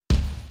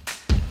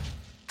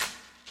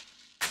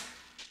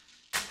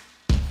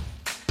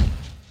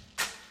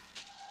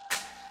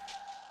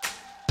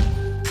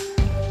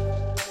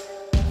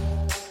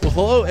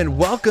Hello and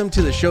welcome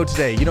to the show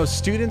today. You know,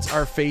 students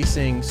are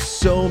facing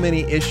so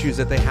many issues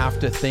that they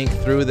have to think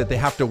through, that they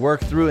have to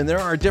work through, and there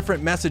are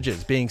different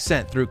messages being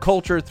sent through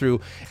culture,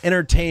 through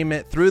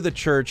entertainment, through the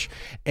church.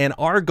 And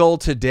our goal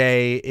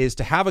today is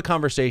to have a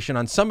conversation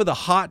on some of the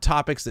hot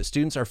topics that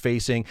students are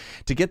facing,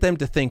 to get them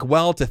to think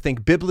well, to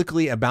think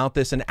biblically about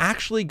this, and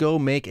actually go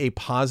make a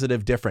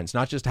positive difference.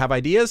 Not just have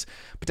ideas,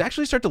 but to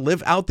actually start to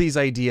live out these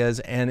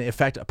ideas and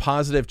effect a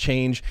positive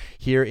change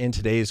here in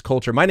today's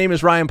culture. My name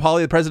is Ryan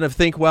Pauly, the president of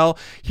Think Well,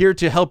 here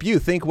to help you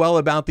think well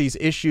about these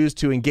issues,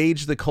 to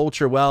engage the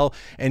culture well.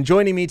 And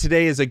joining me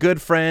today is a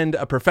good friend,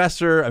 a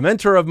professor, a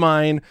mentor of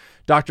mine,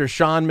 Dr.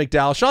 Sean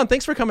McDowell. Sean,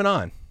 thanks for coming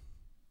on.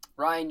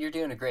 Ryan, you're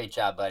doing a great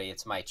job, buddy.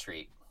 It's my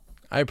treat.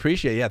 I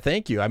appreciate it. Yeah,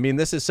 thank you. I mean,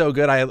 this is so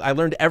good. I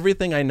learned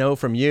everything I know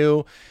from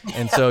you,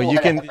 and so you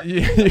can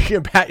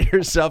pat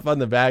yourself on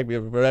the back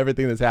for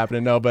everything that's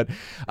happening. No, but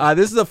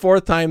this is the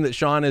fourth time that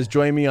Sean has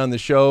joined me on the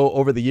show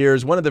over the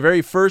years. One of the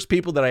very first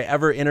people that I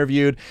ever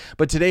interviewed.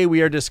 But today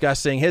we are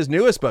discussing his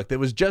newest book that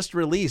was just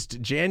released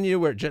we're in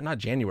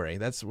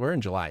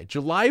July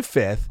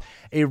 5th,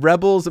 A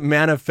Rebel's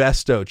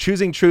Manifesto: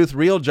 Choosing Truth,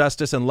 Real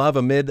Justice, and Love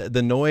Amid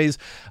the Noise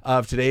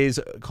of Today's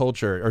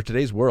Culture or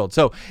Today's World.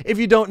 So if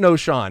you don't know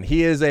Sean,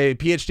 he is a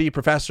PhD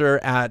professor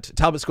at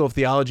Talbot School of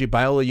Theology,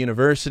 Biola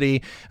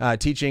University,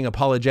 teaching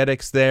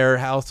apologetics there.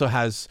 Also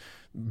has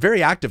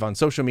very active on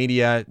social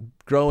media,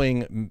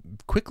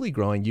 quickly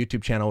growing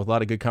YouTube channel with a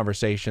lot of good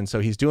conversation.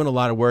 So he's doing a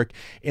lot of work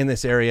in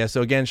this area.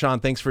 So again,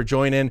 Sean, thanks for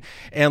joining.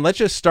 And let's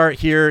just start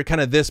here,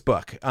 kind of this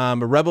book, A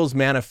Rebel's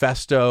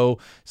Manifesto.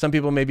 Some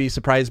people may be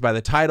surprised by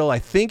the title. I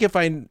think if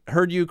I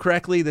heard you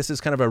correctly, this is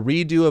kind of a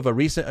redo of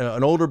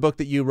an older book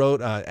that you wrote,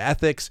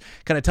 Ethics.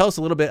 Kind of tell us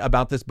a little bit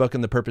about this book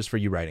and the purpose for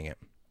you writing it.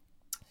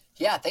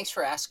 Yeah, thanks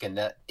for asking.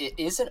 It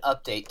is an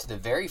update to the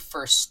very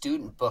first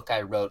student book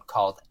I wrote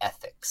called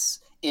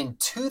Ethics in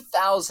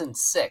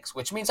 2006,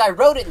 which means I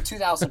wrote it in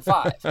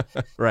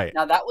 2005. Right.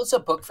 Now, that was a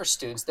book for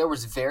students. There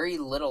was very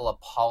little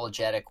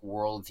apologetic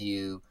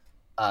worldview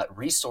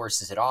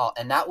resources at all,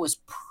 and that was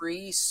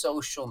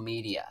pre-social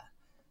media.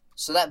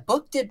 So that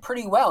book did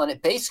pretty well, and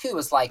it basically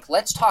was like,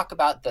 let's talk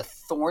about the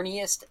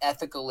thorniest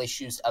ethical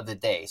issues of the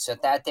day. So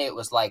at that day, it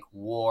was like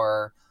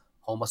war,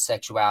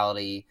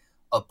 homosexuality,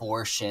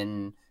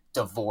 abortion,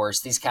 divorce,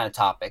 these kind of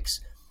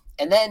topics.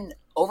 And then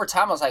over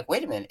time, I was like,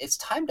 wait a minute, it's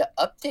time to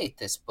update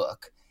this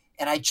book.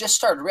 And I just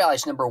started to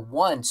realize, number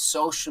one,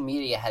 social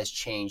media has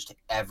changed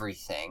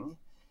everything.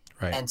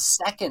 Right. And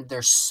second,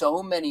 there's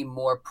so many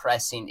more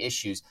pressing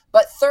issues.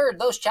 But third,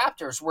 those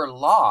chapters were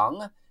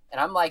long.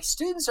 And I'm like,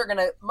 students are going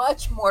to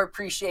much more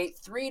appreciate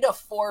 3 to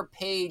 4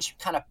 page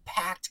kind of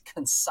packed,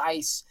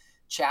 concise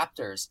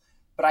chapters.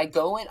 But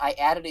I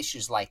added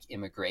issues like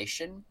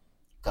immigration,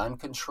 gun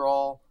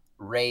control,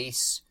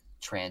 race,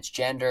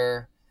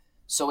 transgender.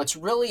 So it's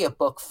really a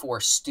book for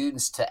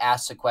students to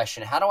ask the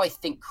question, how do I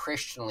think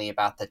Christianly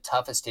about the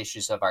toughest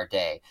issues of our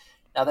day?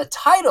 Now, the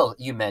title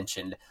you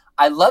mentioned,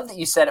 I love that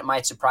you said it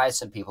might surprise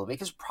some people,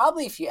 because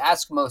probably if you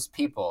ask most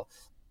people,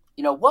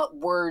 you know, what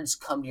words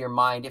come to your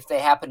mind if they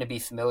happen to be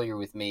familiar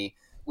with me,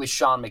 with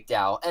Sean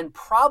McDowell? And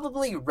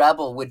probably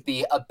rebel would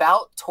be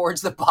about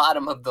towards the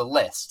bottom of the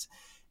list.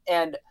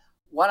 And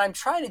what I'm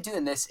trying to do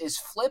in this is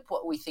flip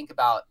what we think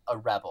about a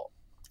rebel.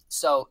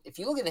 So if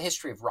you look at the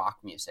history of rock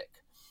music,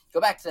 go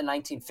back to the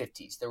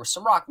 1950s, there was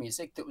some rock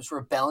music that was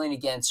rebelling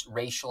against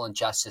racial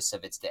injustice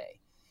of its day.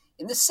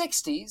 In the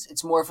 60s,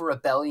 it's more of a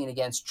rebellion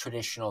against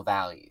traditional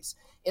values.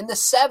 In the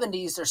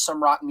 70s, there's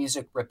some rock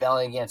music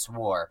rebelling against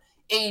war.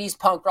 80s,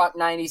 punk rock,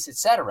 90s,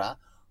 etc.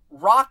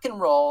 Rock and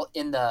roll,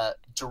 in the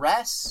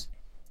dress,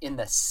 in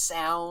the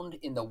sound,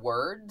 in the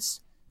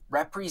words,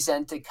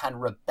 represented kind of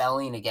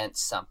rebelling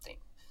against something.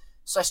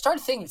 So I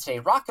started thinking today,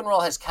 rock and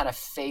roll has kind of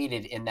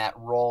faded in that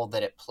role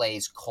that it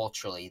plays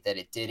culturally that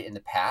it did in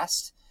the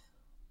past.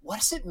 What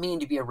does it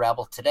mean to be a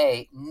rebel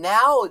today,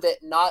 now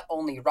that not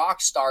only rock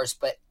stars,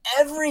 but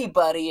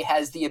everybody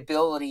has the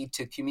ability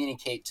to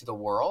communicate to the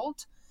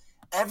world?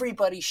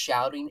 Everybody's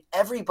shouting,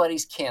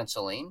 everybody's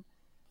canceling,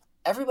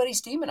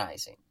 everybody's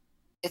demonizing.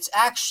 It's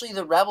actually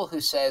the rebel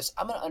who says,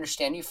 I'm going to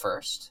understand you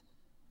first.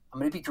 I'm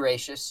going to be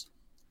gracious.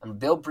 I'm going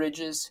to build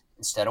bridges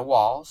instead of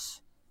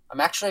walls. I'm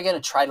actually going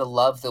to try to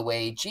love the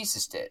way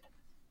Jesus did,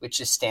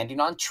 which is standing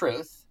on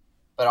truth,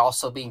 but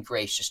also being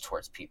gracious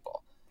towards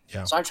people.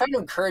 Yeah. So I'm trying to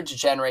encourage a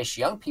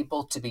generation of young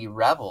people to be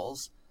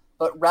rebels,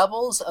 but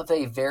rebels of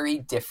a very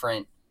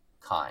different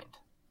kind.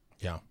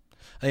 Yeah,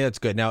 I think that's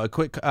good. Now, a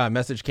quick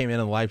message came in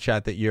the live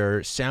chat that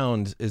your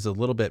sound is a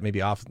little bit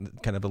maybe off,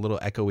 kind of a little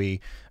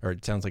echoey, or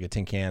it sounds like a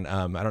tin can.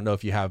 I don't know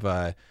if you have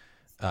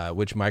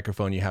which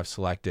microphone you have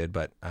selected,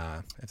 but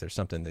if there's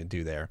something to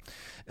do there.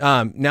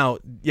 Now,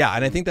 yeah,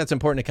 and I think that's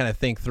important to kind of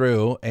think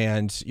through.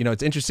 And, you know,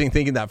 it's interesting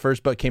thinking that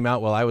first book came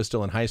out while I was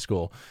still in high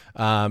school.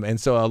 And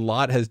so a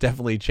lot has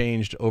definitely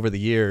changed over the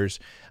years.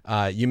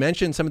 You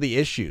mentioned some of the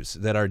issues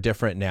that are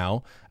different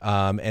now,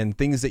 and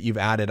things that you've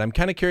added. I'm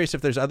kind of curious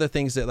if there's other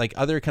things that, like,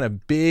 other kind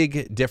of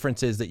big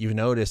differences that you've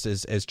noticed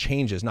as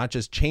changes, not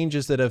just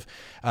changes that have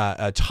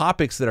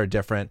topics that are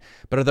different,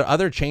 but are there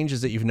other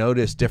changes that you've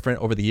noticed different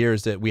over the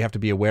years that we have to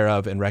be aware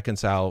of and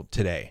reconcile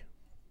today?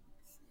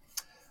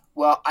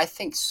 Well, I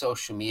think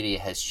social media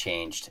has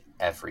changed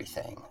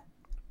everything,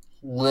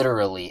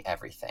 literally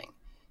everything.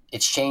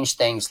 It's changed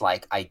things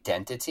like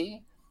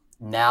identity.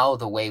 Now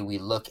the way we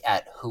look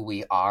at who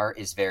we are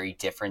is very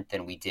different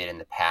than we did in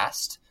the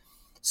past.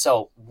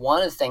 So one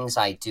of the things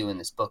I do in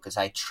this book is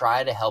I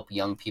try to help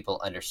young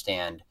people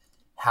understand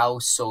how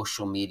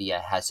social media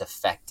has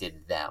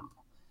affected them.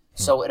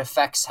 So it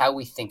affects how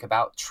we think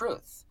about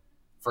truth.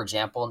 For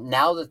example,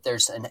 now that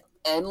there's an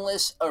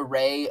endless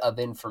array of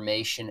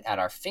information at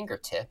our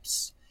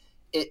fingertips,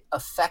 it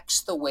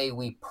affects the way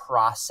we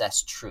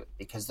process truth,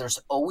 because there's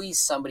always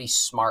somebody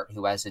smart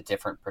who has a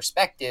different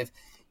perspective.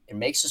 It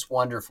makes us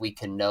wonder if we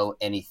can know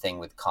anything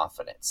with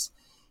confidence.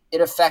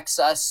 It affects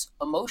us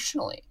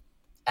emotionally.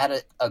 I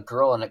had a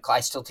girl I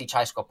still teach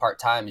high school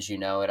part-time, as you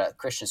know, at a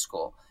Christian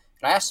school.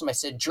 And I asked him, I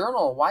said,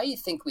 Journal, why do you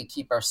think we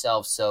keep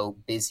ourselves so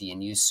busy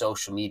and use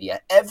social media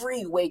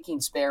every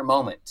waking spare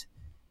moment?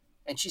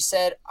 And she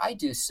said, I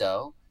do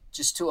so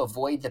just to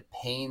avoid the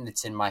pain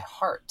that's in my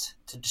heart,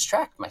 to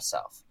distract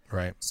myself.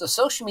 Right. So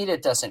social media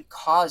doesn't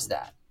cause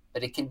that,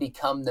 but it can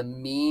become the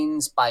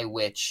means by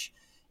which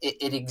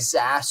it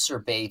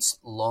exacerbates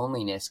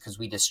loneliness, because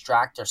we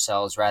distract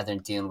ourselves rather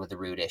than dealing with the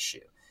root issue.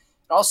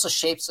 It also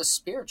shapes us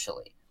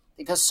spiritually,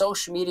 because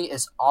social media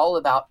is all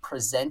about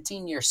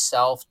presenting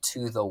yourself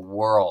to the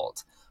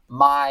world.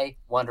 My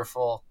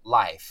wonderful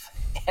life.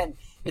 And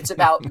it's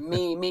about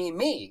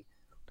me.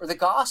 Where the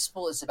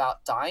gospel is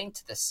about dying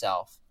to the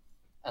self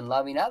and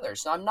loving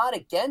others. Now, I'm not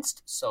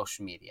against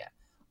social media.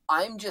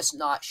 I'm just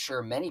not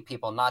sure many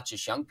people, not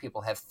just young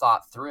people, have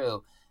thought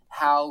through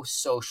how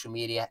social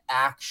media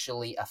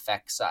actually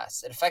affects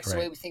us. It affects the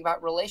way we think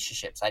about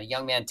relationships. I had a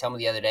young man tell me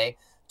the other day,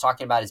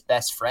 talking about his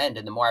best friend,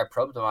 and the more I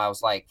probed him, I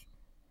was like,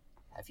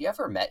 have you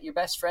ever met your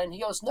best friend?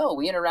 He goes, no,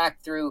 we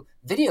interact through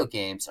video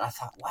games. And I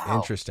thought, wow.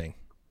 Interesting.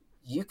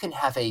 You can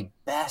have a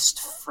best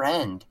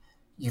friend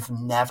you've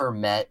never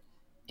met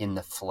in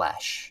the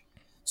flesh.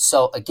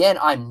 So again,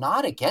 I'm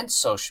not against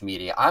social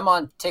media. I'm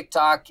on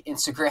TikTok,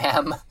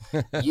 Instagram,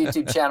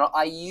 YouTube channel.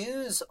 I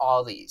use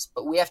all these,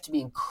 but we have to be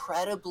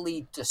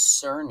incredibly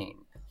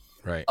discerning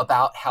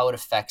about how it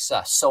affects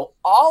us. So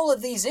all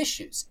of these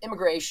issues,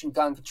 immigration,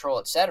 gun control,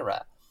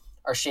 etc.,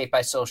 are shaped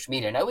by social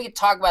media. Now we can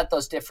talk about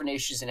those different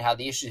issues and how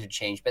the issues have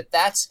changed, but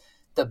that's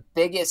the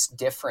biggest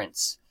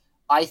difference,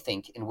 I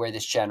think, in where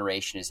this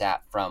generation is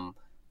at from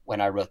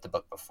when I wrote the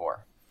book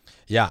before.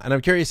 Yeah. And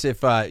I'm curious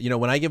if,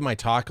 when I give my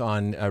talk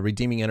on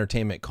redeeming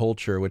entertainment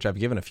culture, which I've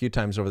given a few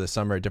times over the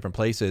summer at different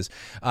places,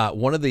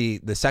 one of the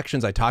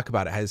sections I talk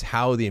about is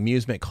how the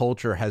amusement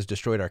culture has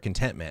destroyed our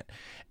contentment.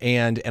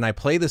 And I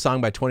play the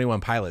song by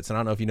 21 Pilots. And I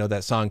don't know if you know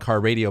that song, Car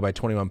Radio by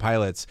 21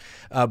 Pilots.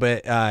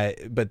 But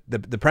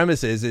the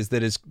premise is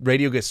that his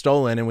radio gets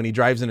stolen, and when he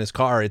drives in his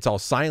car, it's all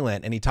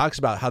silent. And he talks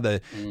about how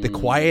the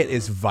quiet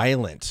is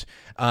violent.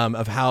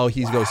 Of how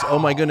he goes, oh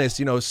my goodness,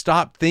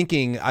 stop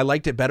thinking I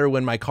liked it better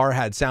when my car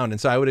had sound.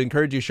 And so I would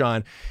encourage you,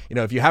 Sean,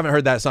 if you haven't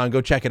heard that song, go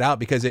check it out,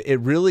 because it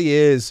really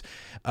is,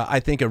 I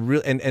think, a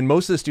real, and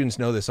most of the students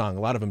know the song, a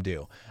lot of them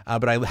do,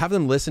 but I have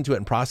them listen to it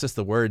and process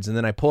the words. And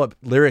then I pull up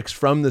lyrics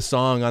from the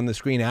song on the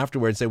screen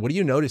afterwards, say, what do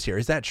you notice here?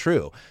 Is that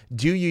true?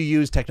 Do you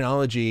use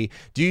technology?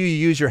 Do you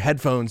use your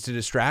headphones to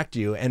distract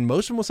you? And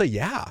most of them will say,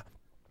 yeah.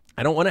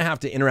 I don't want to have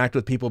to interact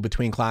with people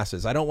between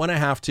classes. I don't want to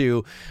have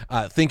to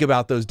think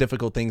about those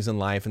difficult things in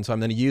life. And so I'm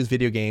going to use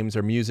video games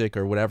or music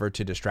or whatever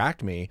to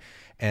distract me.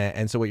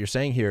 And so what you're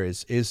saying here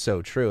is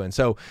so true. And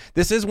so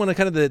this is one of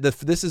kind of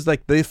this is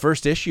like the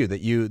first issue that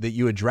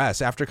you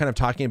address after kind of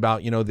talking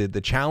about,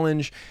 the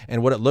challenge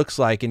and what it looks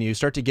like. And you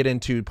start to get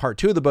into part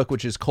 2 of the book,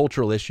 which is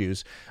cultural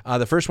issues.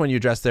 The first one you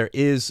address there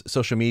is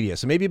social media.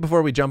 So maybe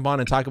before we jump on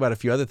and talk about a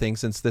few other things,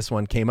 since this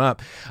one came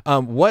up,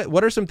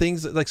 what are some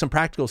things, like some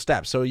practical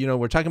steps? So,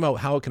 we're talking about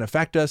how it can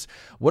affect us.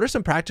 What are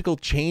some practical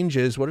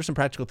changes? What are some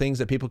practical things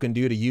that people can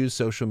do to use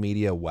social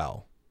media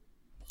well?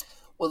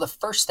 Well, the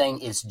first thing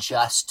is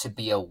just to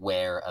be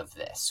aware of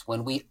this.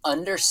 When we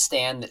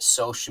understand that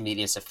social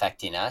media is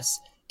affecting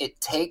us,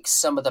 it takes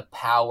some of the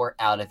power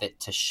out of it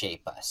to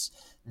shape us.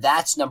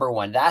 That's number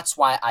one. That's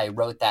why I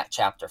wrote that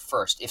chapter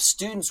first. If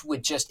students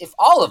would if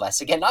all of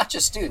us, again, not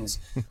just students,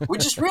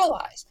 would just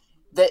realize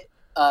that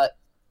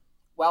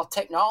while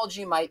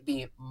technology might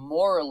be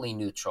morally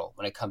neutral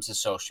when it comes to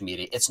social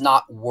media, it's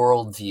not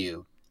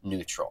worldview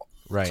neutral.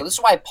 Right. So this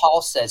is why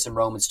Paul says in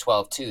Romans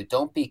 12:2,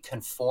 don't be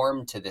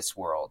conformed to this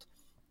world.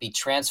 Be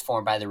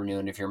transformed by the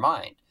renewing of your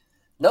mind.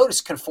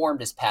 Notice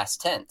conformed is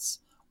past tense.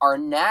 Our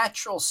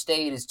natural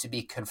state is to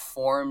be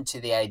conformed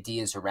to the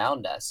ideas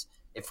around us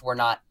if we're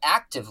not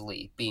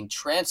actively being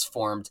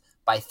transformed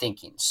by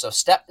thinking. So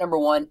step number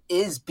one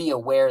is be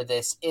aware of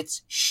this.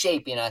 It's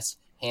shaping us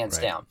hands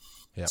Right. down.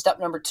 Yep. Step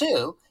number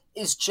two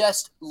is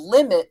just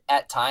limit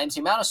at times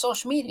the amount of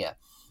social media.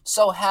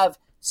 So have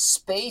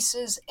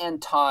spaces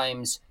and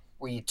times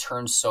where you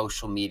turn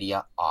social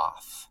media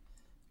off,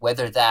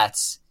 whether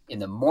that's in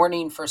the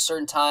morning for a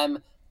certain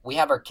time. We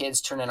have our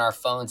kids turn in our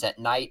phones at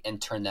night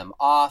and turn them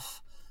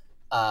off.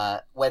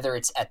 Whether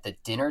it's at the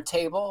dinner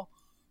table,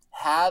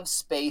 have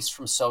space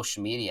from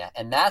social media.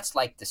 And that's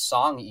like the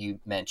song you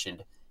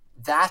mentioned.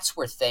 That's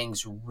where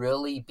things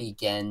really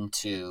begin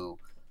to,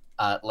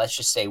 let's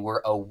just say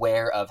we're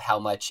aware of how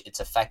much it's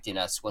affecting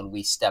us when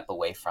we step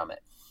away from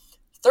it.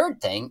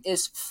 Third thing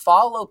is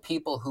follow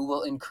people who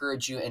will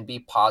encourage you and be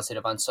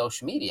positive on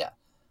social media.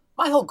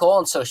 My whole goal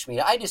on social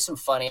media, I do some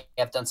funny,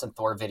 I've done some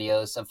Thor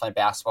videos, some fun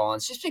basketball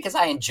ones, just because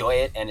I enjoy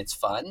it and it's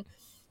fun.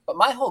 But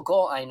my whole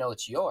goal, I know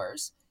it's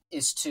yours,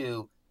 is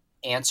to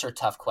answer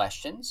tough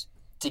questions,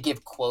 to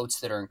give quotes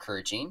that are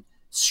encouraging,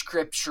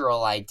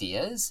 scriptural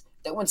ideas,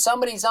 that when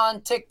somebody's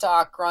on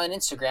TikTok or on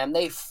Instagram,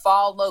 they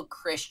follow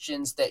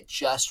Christians that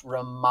just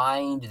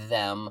remind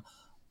them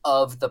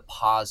of the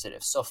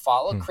positive. So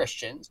follow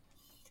Christians.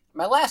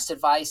 My last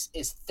advice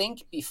is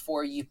think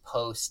before you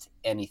post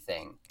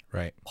anything.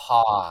 Right.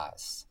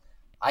 Pause.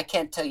 I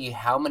can't tell you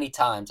how many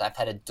times I've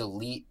had to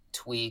delete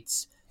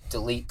tweets,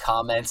 delete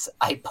comments.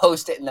 I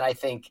post it and then I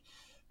think,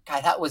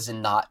 God, that was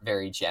not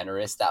very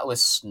generous. That was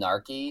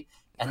snarky,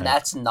 and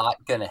that's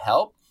not going to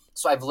help.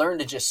 So I've learned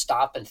to just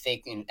stop and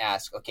think and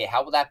ask, okay,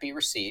 how will that be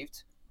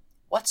received?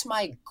 What's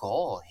my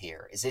goal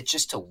here? Is it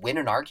just to win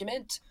an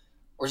argument,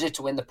 or is it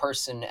to win the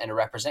person and to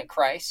represent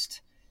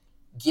Christ?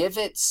 Give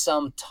it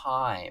some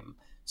time.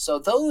 So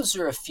those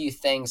are a few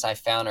things I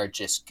found are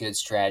just good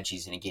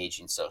strategies in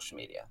engaging social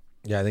media.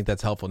 Yeah, I think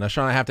that's helpful. Now,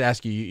 Sean, I have to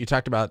ask you, you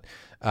talked about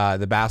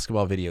the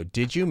basketball video.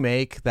 Did you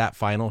make that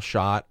final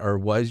shot, or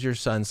was your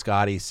son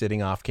Scotty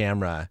sitting off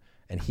camera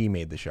and he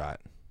made the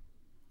shot?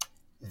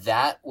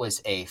 That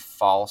was a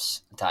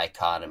false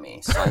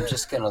dichotomy. So I'm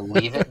just going to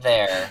leave it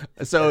there.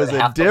 So it was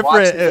a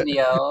different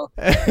video.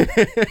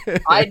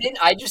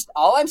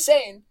 All I'm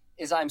saying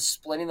is I'm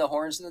splitting the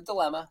horns in the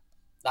dilemma.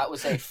 That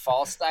was a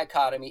false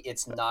dichotomy.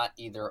 It's not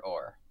either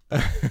or.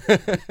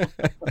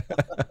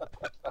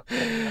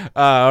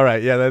 All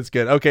right. Yeah, that's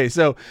good. Okay.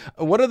 So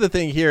one other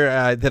thing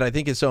here that I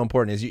think is so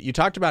important is you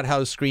talked about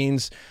how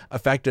screens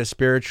affect us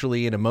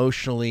spiritually and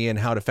emotionally, and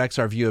how it affects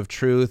our view of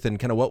truth and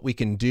kind of what we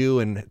can do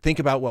and think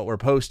about what we're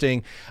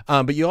posting.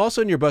 But you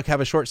also in your book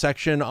have a short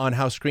section on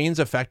how screens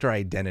affect our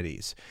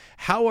identities.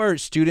 How are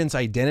students'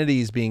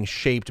 identities being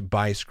shaped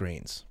by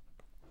screens?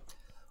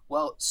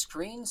 Well,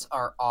 screens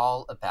are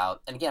all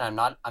about, and again,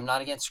 I'm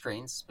not against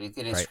screens, but you look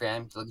at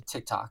Instagram, you look at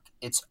TikTok,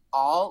 it's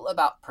all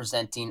about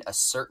presenting a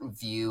certain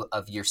view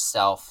of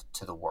yourself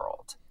to the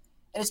world.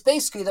 And it's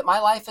basically that my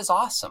life is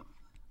awesome.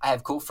 I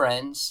have cool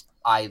friends.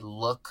 I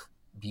look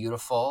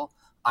beautiful.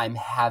 I'm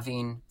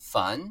having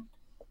fun.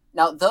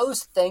 Now,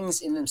 those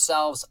things in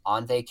themselves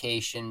on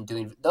vacation,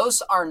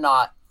 those are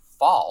not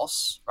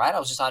false, right? I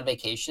was just on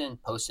vacation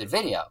and posted a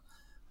video.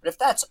 But if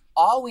that's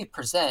all we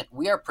present,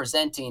 we are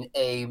presenting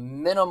a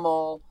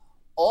minimal,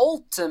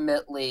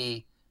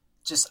 ultimately,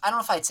 just, I don't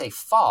know if I'd say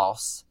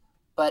false,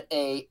 but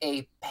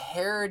a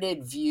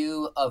parroted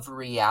view of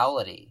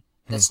reality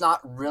that's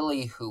not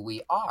really who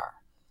we are.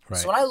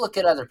 Right. So when I look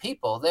at other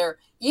people,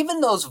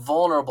 even those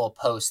vulnerable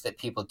posts that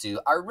people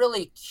do are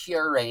really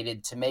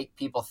curated to make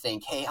people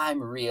think, hey,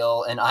 I'm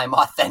real and I'm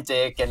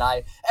authentic and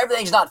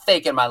everything's not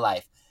fake in my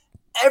life.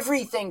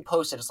 Everything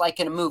posted, it's like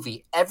in a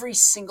movie. Every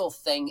single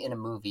thing in a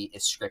movie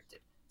is scripted.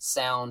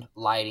 Sound,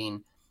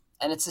 lighting,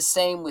 and it's the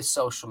same with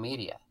social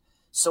media.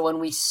 So when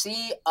we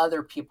see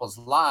other people's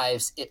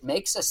lives, it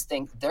makes us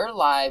think their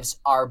lives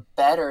are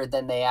better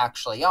than they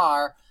actually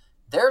are.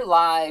 Their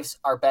lives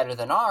are better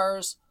than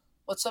ours.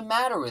 What's the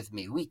matter with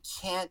me? We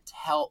can't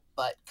help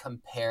but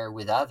compare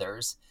with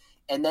others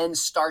and then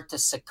start to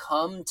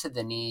succumb to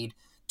the need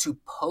to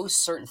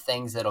post certain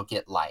things that'll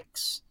get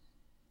likes.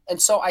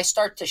 And so I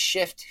start to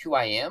shift who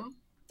I am,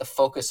 the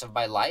focus of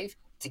my life,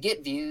 to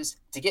get views,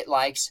 to get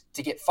likes,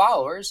 to get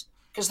followers,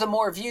 because the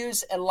more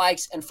views and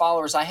likes and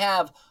followers I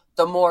have,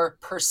 the more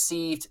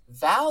perceived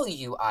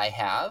value I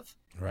have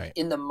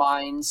in the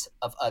minds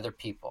of other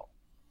people.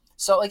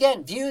 So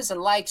again, views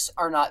and likes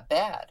are not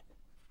bad,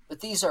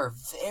 but these are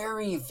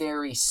very,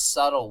 very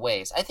subtle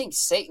ways. I think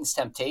Satan's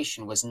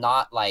temptation was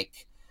not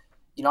like,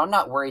 I'm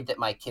not worried that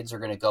my kids are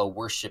going to go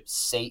worship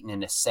Satan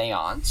in a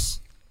seance.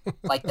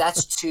 Like,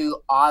 that's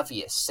too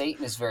obvious.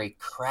 Satan is very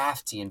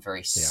crafty and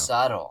very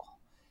subtle.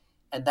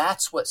 And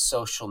that's what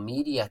social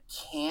media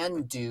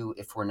can do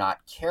if we're not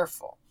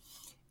careful,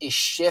 is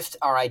shift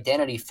our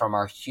identity from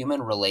our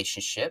human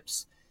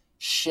relationships,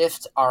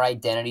 shift our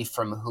identity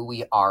from who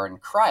we are in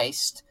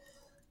Christ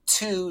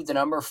to the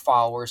number of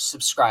followers,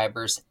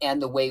 subscribers, and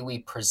the way we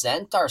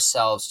present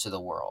ourselves to the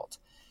world.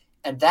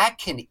 And that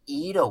can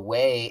eat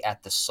away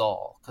at the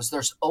soul, because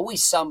there's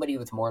always somebody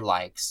with more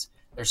likes.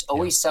 There's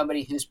always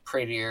somebody who's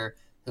prettier,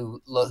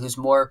 who's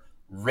more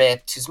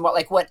ripped, who's more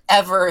like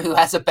whatever, who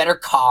has a better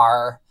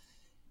car.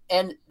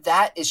 And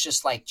that is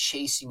just like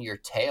chasing your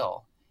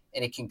tail,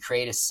 and it can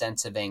create a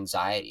sense of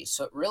anxiety.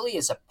 So it really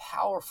is a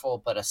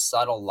powerful but a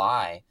subtle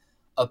lie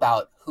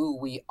about who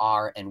we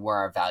are and where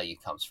our value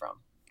comes from.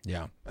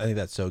 Yeah, I think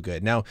that's so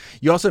good. Now,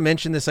 you also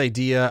mentioned this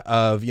idea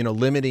of,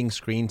 limiting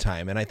screen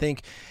time. And I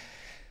think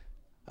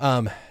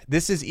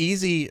this is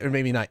easy, or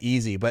maybe not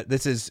easy, but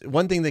this is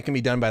one thing that can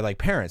be done by like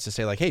parents to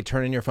say like, hey,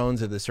 turn in your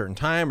phones at a certain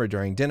time or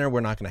during dinner. We're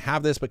not going to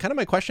have this. But kind of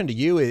my question to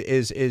you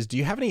is do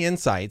you have any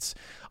insights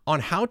on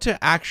how to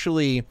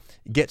actually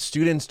get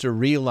students to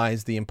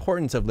realize the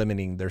importance of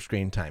limiting their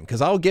screen time?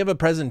 Because I'll give a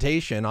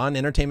presentation on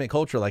entertainment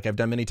culture like I've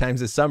done many times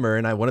this summer,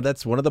 and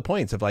that's one of the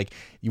points of like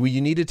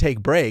you need to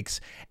take breaks.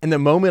 And the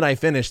moment I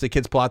finish, the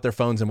kids pull out their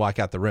phones and walk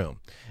out the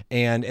room.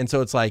 And so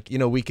it's like,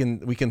 we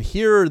can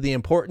hear the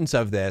importance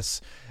of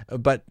this,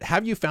 but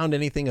have you found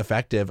anything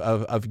effective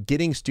of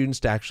getting students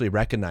to actually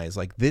recognize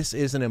like this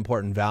is an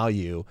important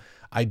value?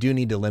 I do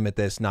need to limit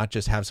this, not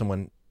just have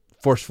someone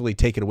forcefully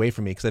take it away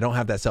from me because I don't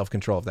have that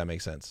self-control, if that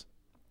makes sense.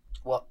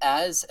 Well,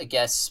 as a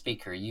guest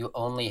speaker, you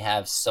only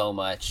have so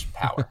much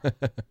power,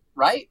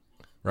 right?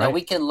 Now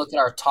we can look at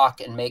our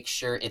talk and make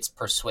sure it's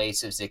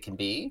persuasive as it can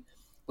be.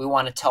 We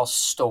want to tell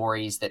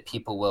stories that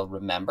people will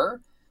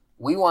remember.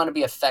 We want to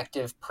be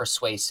effective,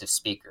 persuasive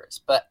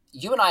speakers. But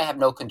you and I have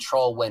no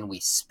control when we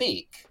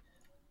speak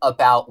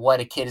about what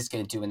a kid is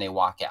going to do when they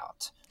walk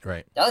out.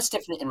 Right. Now that's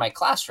different in my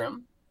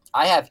classroom.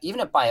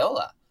 Even at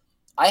Biola,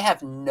 I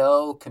have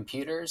no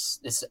computers.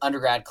 This is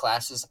undergrad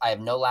classes. I have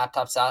no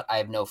laptops out. I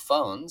have no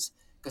phones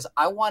because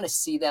I want to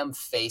see them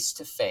face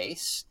to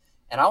face.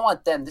 And I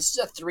want them, this is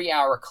a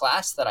 3-hour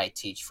class that I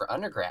teach for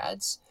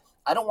undergrads.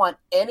 I don't want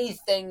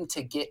anything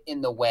to get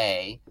in the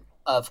way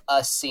of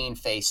us seeing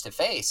face to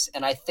face.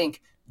 And I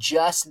think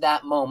just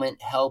that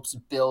moment helps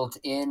build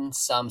in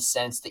some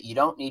sense that you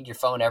don't need your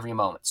phone every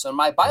moment. So in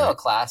my bio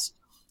class,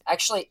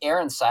 actually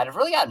Aaron's side, I've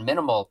really got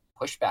minimal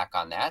pushback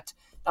on that.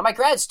 Now, my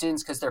grad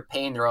students, because they're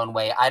paying their own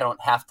way, I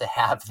don't have to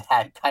have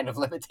that kind of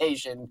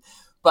limitation.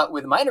 But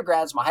with my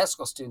undergrads, my high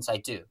school students, I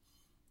do.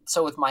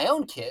 So with my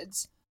own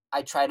kids,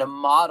 I try to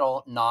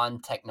model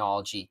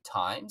non-technology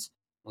times.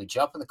 We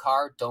jump in the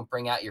car, don't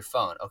bring out your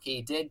phone. Okay,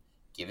 you did,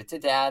 give it to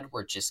dad.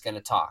 We're just going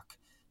to talk.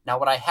 Now,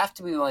 what I have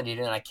to be willing to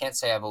do, and I can't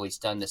say I've always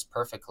done this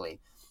perfectly,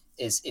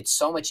 is it's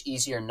so much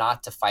easier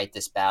not to fight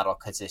this battle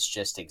because it's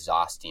just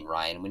exhausting,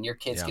 Ryan. When your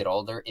kids get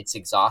older, it's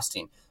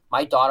exhausting.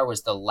 My daughter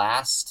was the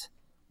last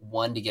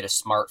one to get a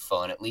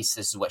smartphone, at least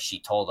this is what she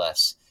told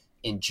us,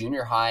 in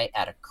junior high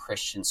at a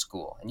Christian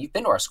school. And you've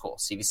been to our school,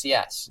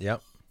 CVCS.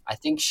 Yep. I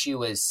think she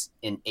was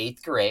in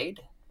 8th grade,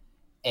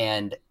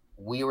 and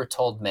we were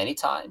told many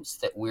times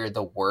that we're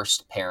the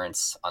worst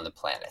parents on the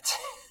planet.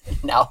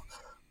 Now,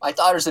 my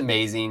daughter's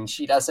amazing.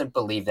 She doesn't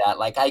believe that.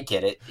 Like, I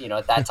get it.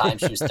 At that time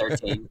she was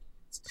 13.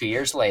 It's 2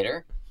 years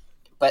later.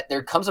 But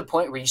there comes a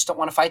point where you just don't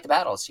want to fight the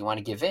battles. You want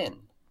to give in.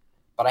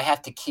 But I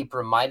have to keep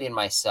reminding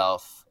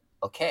myself,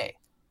 okay,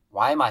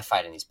 why am I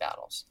fighting these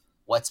battles?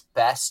 What's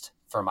best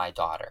for my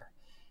daughter?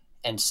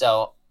 And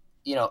so,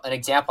 an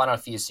example, I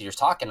don't know if you're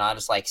talking on,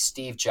 is like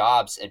Steve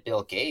Jobs and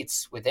Bill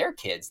Gates with their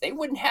kids. They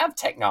wouldn't have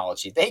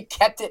technology. They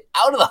kept it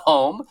out of the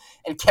home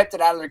and kept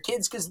it out of their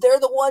kids because they're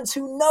the ones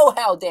who know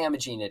how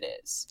damaging it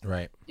is.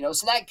 Right.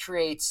 So that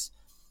creates,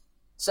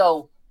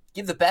 so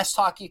give the best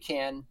talk you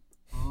can,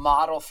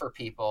 model for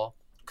people,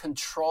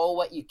 control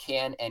what you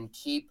can, and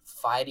keep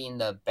fighting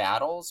the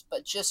battles,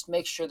 but just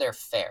make sure they're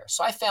fair.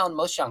 So I found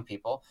most young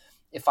people,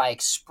 if I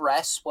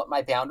express what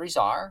my boundaries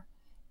are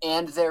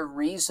and they're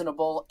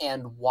reasonable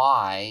and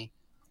why,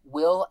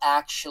 will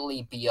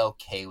actually be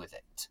okay with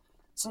it.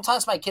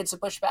 Sometimes my kids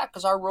have pushed back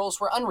because our rules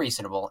were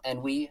unreasonable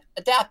and we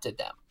adapted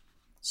them.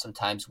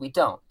 Sometimes we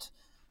don't.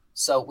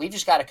 So we've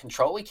just got to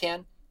control what we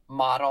can,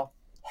 model,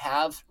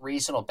 have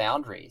reasonable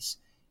boundaries,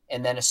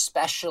 and then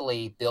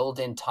especially build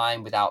in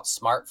time without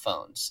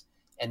smartphones.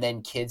 And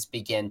then kids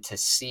begin to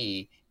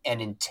see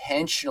and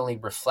intentionally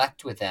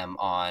reflect with them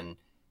on,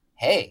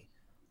 hey,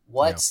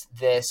 what's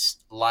this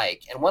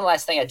like? And one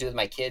last thing I do with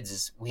my kids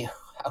is I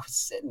was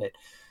sitting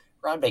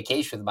on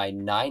vacation with my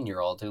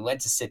 9-year-old who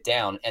went to sit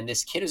down, and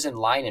this kid who's in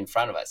line in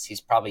front of us,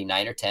 he's probably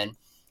 9 or 10,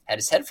 had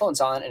his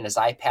headphones on and his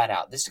iPad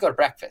out. This is to go to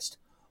breakfast.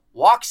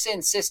 Walks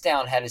in, sits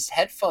down, had his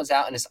headphones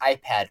out and his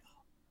iPad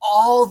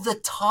all the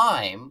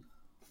time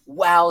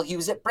while he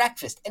was at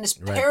breakfast, and his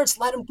parents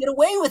let him get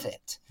away with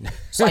it.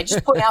 So I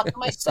just point out to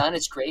my son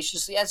as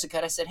graciously as I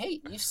could, I said, hey,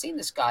 you've seen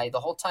this guy the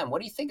whole time. What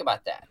do you think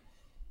about that?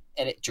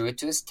 And it drew it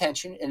to his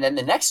attention. And then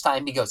the next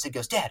time he goes,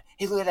 Dad,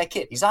 hey, look at that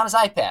kid. He's on his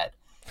iPad.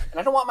 And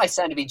I don't want my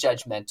son to be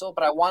judgmental,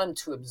 but I want him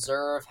to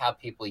observe how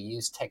people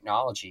use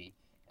technology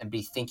and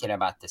be thinking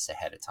about this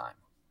ahead of time.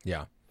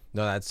 Yeah.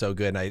 No, that's so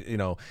good.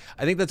 And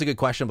I think that's a good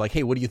question of like,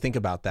 hey, what do you think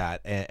about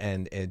that?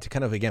 And to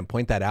kind of, again,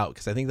 point that out,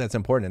 because I think that's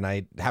important.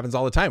 And it happens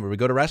all the time where we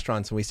go to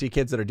restaurants and we see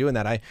kids that are doing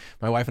that.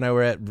 My wife and I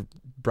were at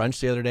brunch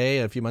the other day,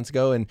 a few months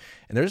ago, and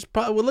there's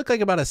probably what looked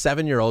like about a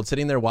 7-year-old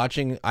sitting there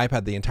watching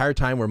iPad the entire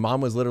time, where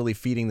mom was literally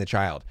feeding the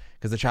child,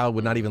 because the child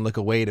would not even look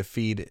away to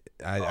feed.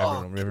 I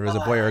don't remember if it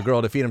was a boy or a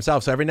girl, to feed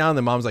himself. So every now and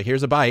then mom's like,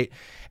 here's a bite.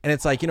 And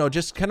it's like,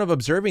 just kind of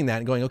observing that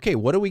and going, okay,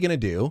 what are we going to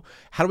do?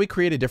 How do we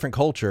create a different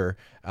culture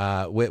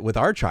with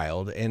our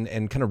child, and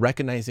kind of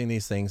recognizing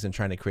these things and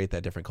trying to create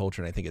that different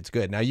culture? And I think it's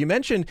good. Now, you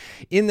mentioned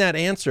in that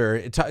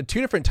answer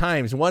two different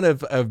times, one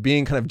of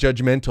being kind of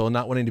judgmental,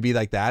 not wanting to be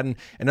like that, and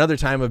another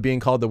time of being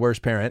called the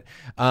worst parent.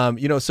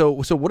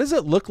 So what does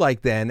it look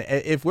like then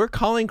if we're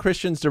calling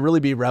Christians to really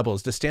be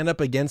rebels, to stand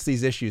up against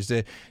these issues,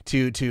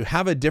 to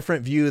have a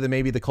different view than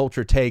maybe the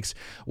culture takes?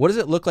 What does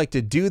it look like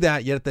to do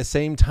that, yet at the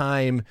same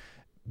time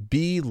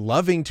be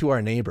loving to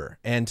our neighbor,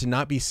 and to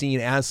not be seen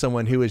as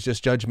someone who is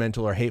just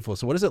judgmental or hateful?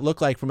 So what does it look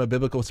like from a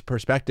biblical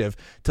perspective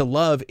to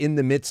love in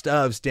the midst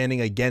of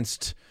standing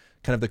against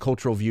kind of the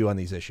cultural view on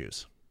these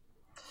issues?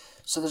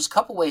 So there's a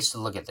couple ways to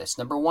look at this.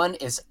 Number one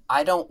is,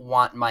 I don't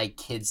want my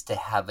kids to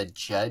have a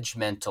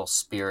judgmental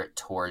spirit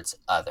towards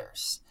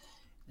others.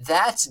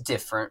 That's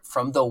different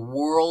from the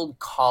world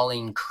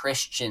calling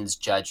Christians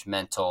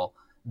judgmental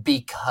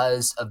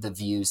because of the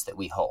views that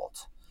we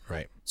hold.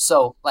 Right.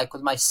 So like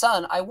with my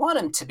son, I want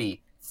him to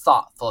be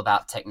thoughtful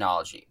about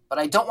technology, but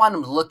I don't want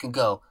him to look and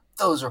go,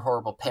 those are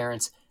horrible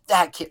parents.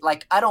 That kid,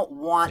 I don't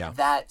want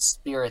that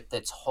spirit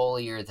that's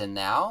holier than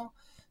thou.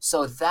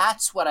 So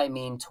that's what I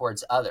mean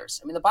towards others.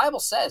 I mean, the Bible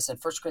says in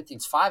 1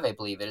 Corinthians 5, I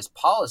believe it is,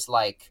 Paul is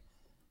like,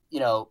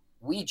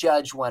 we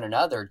judge one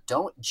another.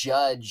 Don't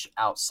judge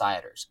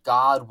outsiders.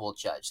 God will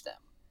judge them.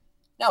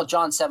 Now,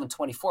 John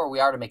 7:24, we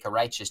are to make a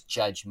righteous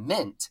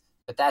judgment,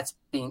 but that's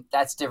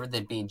different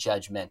than being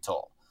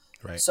judgmental.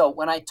 Right. So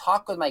when I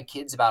talk with my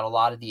kids about a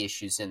lot of the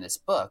issues in this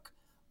book,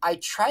 I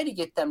try to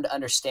get them to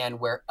understand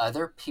where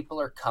other people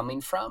are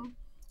coming from,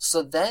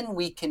 so then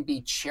we can be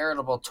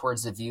charitable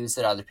towards the views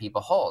that other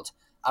people hold.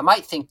 I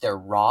might think they're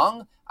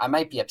wrong. I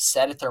might be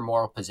upset at their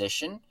moral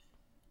position,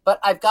 but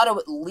I've got to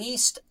at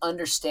least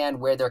understand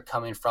where they're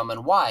coming from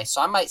and why.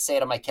 So I might say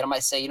to my kid,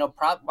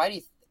 why do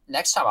you,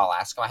 next time I'll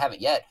ask him, I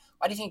haven't yet,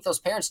 why do you think those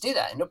parents do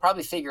that? And he'll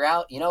probably figure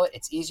out,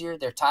 it's easier.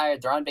 They're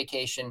tired. They're on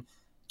vacation.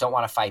 Don't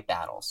want to fight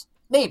battles.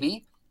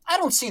 Maybe. I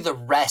don't see the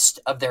rest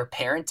of their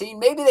parenting.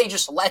 Maybe they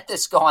just let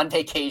this go on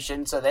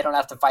vacation so they don't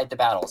have to fight the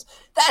battles.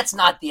 That's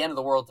not the end of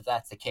the world if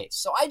that's the case.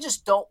 So I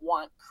just don't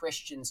want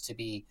Christians to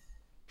be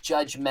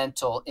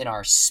judgmental in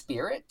our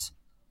spirit,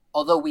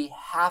 although we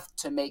have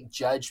to make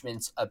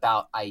judgments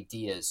about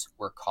ideas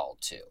we're called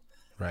to.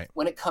 Right.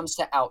 When it comes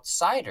to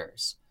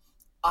outsiders,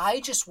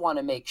 I just want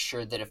to make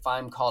sure that if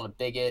I'm called a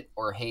bigot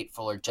or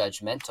hateful or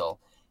judgmental,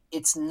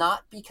 it's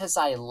not because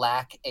I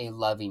lack a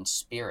loving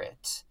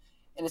spirit.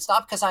 And it's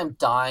not because I'm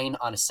dying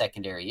on a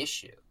secondary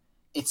issue.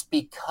 It's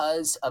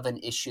because of an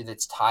issue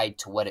that's tied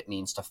to what it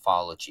means to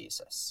follow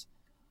Jesus.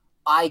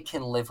 I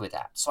can live with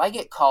that. So I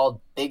get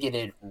called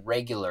bigoted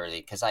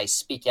regularly because I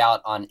speak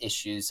out on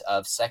issues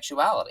of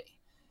sexuality,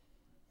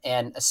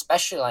 and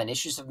especially on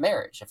issues of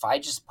marriage. If I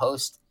just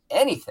post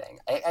anything,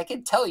 I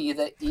can tell you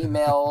the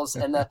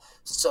emails and the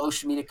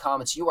social media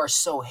comments, you are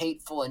so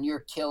hateful and you're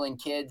killing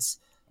kids.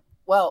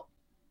 Well,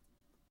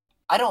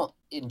 I don't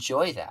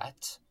enjoy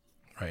that.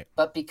 Right.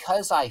 But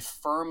because I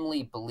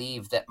firmly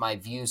believe that my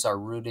views are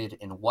rooted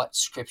in what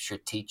Scripture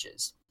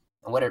teaches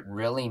and what it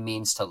really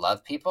means to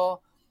love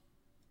people,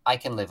 I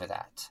can live with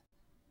that.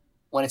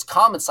 When it's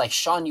comments like,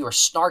 Sean, you were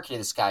snarky to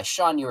this guy,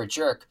 Sean, you were a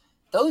jerk,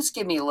 those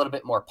give me a little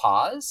bit more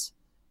pause,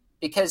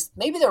 because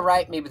maybe they're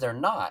right, maybe they're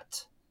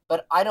not.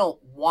 But I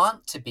don't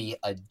want to be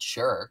a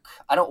jerk.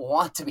 I don't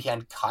want to be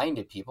unkind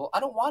to people. I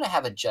don't want to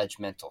have a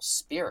judgmental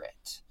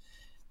spirit.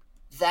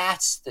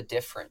 That's the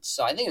difference.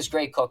 So I think it's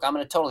great, Cook. I'm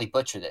going to totally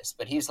butcher this,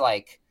 but he's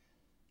like,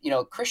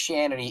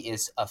 Christianity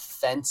is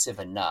offensive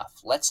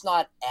enough. Let's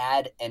not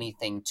add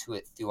anything to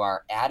it through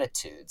our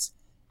attitudes.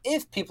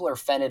 If people are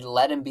offended,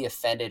 let them be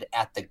offended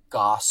at the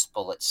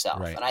gospel itself.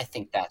 Right. And I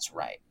think that's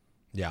right.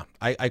 Yeah,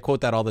 I quote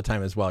that all the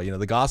time as well.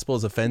 The gospel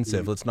is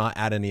offensive. Let's not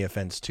add any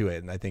offense to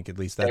it. And I think at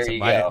least that's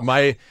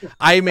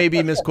I may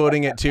be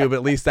misquoting it too, but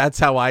at least that's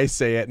how I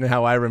say it and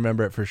how I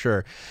remember it for sure.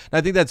 And I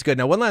think that's good.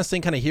 Now, one last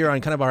thing kind of here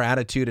on kind of our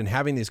attitude and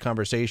having these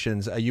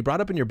conversations, you brought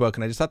up in your book,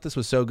 and I just thought this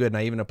was so good. And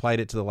I even applied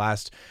it to the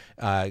last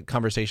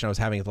conversation I was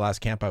having at the last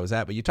camp I was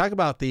at. But you talk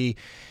about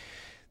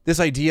this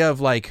idea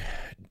of like,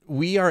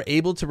 we are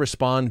able to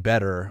respond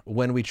better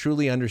when we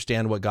truly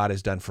understand what God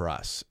has done for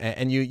us.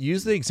 And you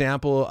use the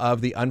example of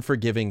the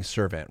unforgiving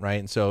servant, right?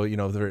 And so,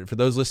 for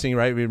those listening,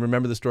 right, we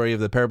remember the story of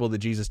the parable that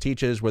Jesus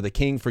teaches where the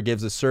king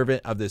forgives a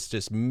servant of this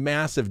just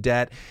massive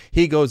debt.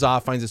 He goes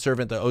off, finds a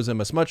servant that owes him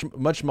a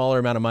much smaller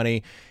amount of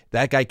money.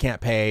 That guy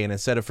can't pay. And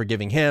instead of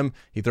forgiving him,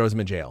 he throws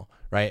him in jail.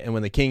 Right. And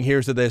when the king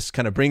hears of this,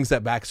 kind of brings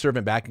that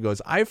servant back and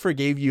goes, I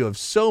forgave you of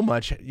so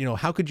much.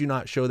 How could you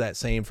not show that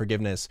same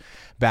forgiveness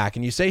back?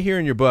 And you say here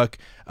in your book,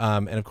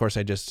 and of course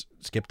I just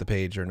skipped the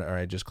page or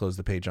I just closed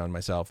the page on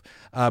myself.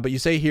 But you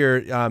say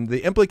here,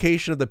 the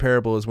implication of the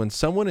parable is when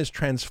someone is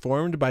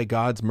transformed by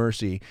God's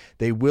mercy,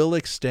 they will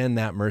extend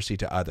that mercy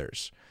to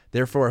others.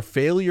 Therefore, a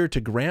failure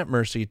to grant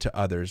mercy to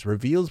others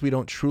reveals we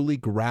don't truly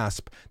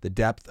grasp the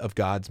depth of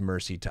God's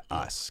mercy to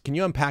us. Can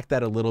you unpack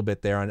that a little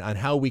bit there on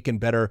how we can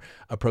better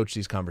approach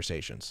these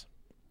conversations?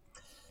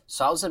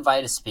 So I was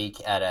invited to speak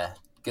at a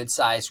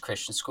good-sized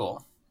Christian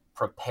school,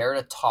 prepared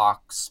a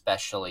talk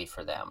specially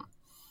for them.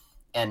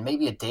 And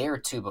maybe a day or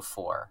two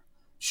before,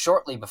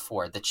 shortly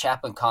before, the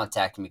chaplain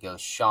contacted me and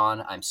goes,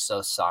 "Sean, I'm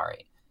so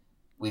sorry.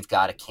 We've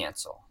got to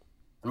cancel."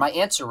 And my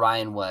answer,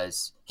 Ryan,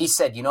 was, he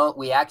said,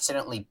 we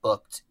accidentally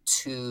booked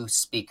 2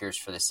 speakers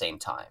for the same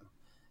time.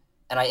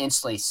 And I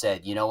instantly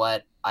said, you know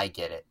what? I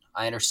get it.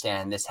 I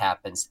understand this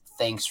happens.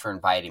 Thanks for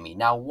inviting me.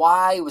 Now,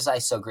 why was I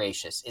so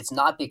gracious? It's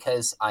not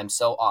because I'm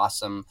so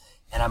awesome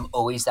and I'm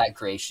always that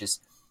gracious.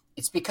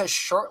 It's because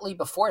shortly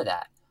before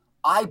that,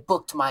 I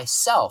booked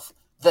myself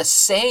the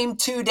same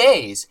 2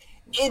 days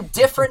in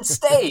different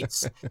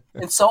states.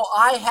 And so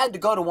I had to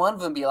go to one of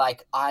them and be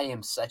like, I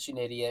am such an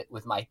idiot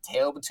with my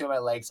tail between my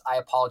legs. I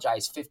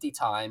apologize 50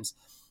 times.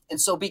 And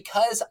so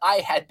because I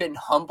had been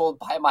humbled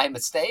by my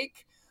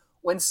mistake,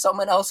 when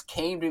someone else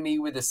came to me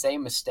with the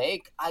same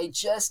mistake, I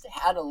just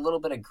had a little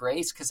bit of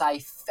grace because I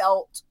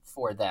felt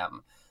for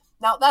them.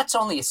 Now, that's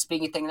only a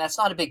speaking thing, and that's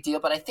not a big deal,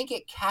 but I think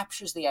it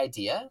captures the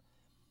idea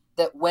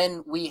that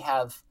when we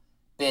have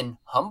been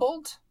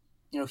humbled,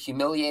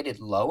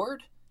 humiliated,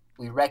 lowered,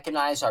 we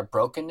recognize our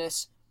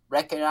brokenness,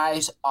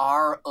 recognize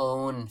our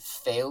own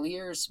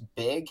failures,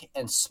 big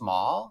and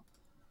small,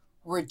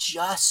 we're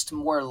just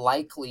more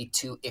likely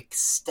to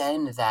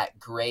extend that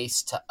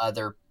grace to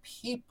other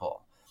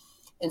people.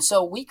 And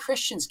so we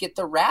Christians get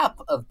the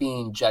rap of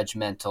being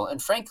judgmental,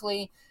 and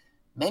frankly,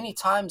 many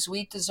times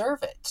we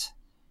deserve it.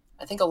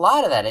 I think a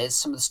lot of that is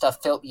some of the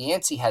stuff Philip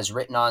Yancey has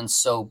written on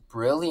so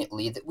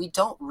brilliantly that we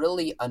don't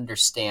really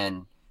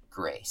understand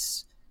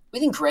grace. We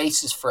think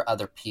grace is for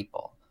other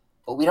people,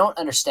 but we don't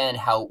understand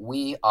how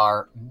we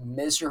are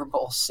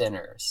miserable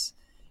sinners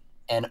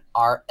and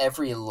our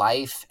every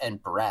life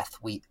and breath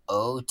we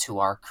owe to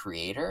our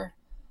Creator.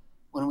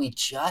 When we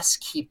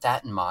just keep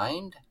that in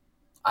mind,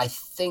 I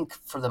think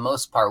for the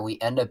most part, we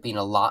end up being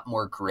a lot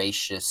more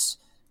gracious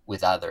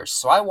with others.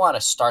 So I want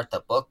to start the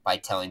book by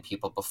telling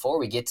people, before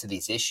we get to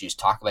these issues,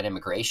 talk about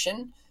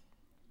immigration.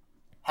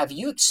 Have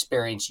you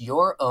experienced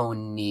your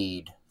own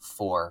need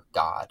for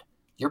God,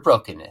 your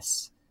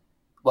brokenness?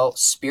 Well,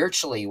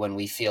 spiritually, when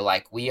we feel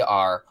like we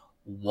are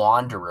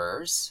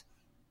wanderers,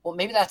 well,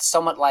 maybe that's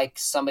somewhat like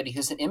somebody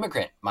who's an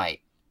immigrant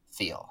might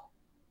feel.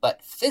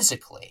 But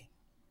physically,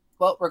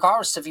 well,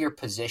 regardless of your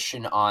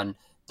position on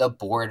the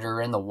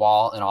border and the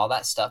wall and all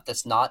that stuff,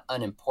 that's not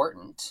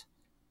unimportant.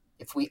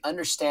 If we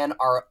understand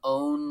our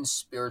own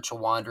spiritual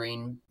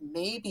wandering,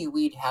 maybe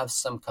we'd have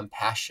some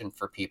compassion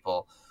for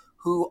people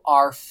who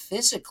are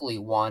physically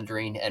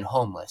wandering and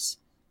homeless.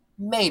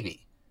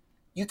 Maybe.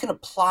 You can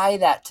apply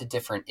that to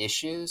different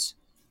issues.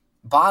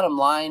 Bottom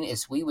line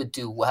is we would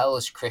do well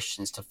as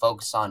Christians to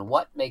focus on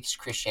what makes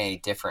Christianity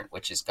different,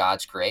 which is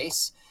God's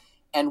grace.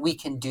 And we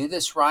can do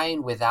this,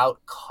 Ryan,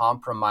 without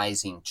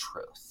compromising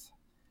truth.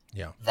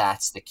 Yeah.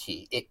 That's the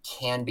key. It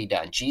can be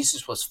done.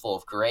 Jesus was full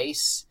of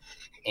grace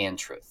and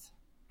truth.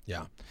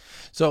 Yeah.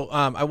 So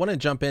I want to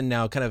jump in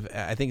now, kind of,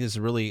 I think this is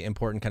really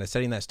important, kind of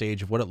setting that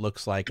stage of what it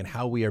looks like and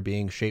how we are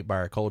being shaped by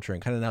our culture,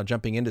 and kind of now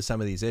jumping into some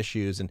of these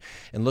issues and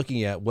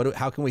looking at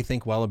how can we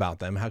think well about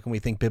them? How can we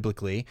think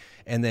biblically?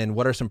 And then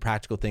what are some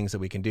practical things that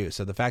we can do?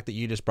 So the fact that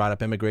you just brought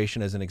up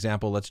immigration as an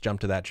example, let's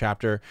jump to that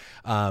chapter.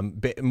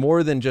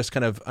 More than just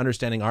kind of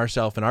understanding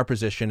ourselves and our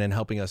position and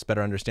helping us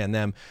better understand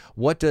them,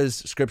 what does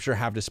Scripture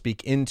have to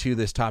speak into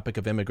this topic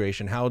of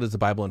immigration? How does the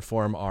Bible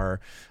inform our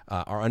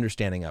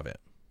understanding of it?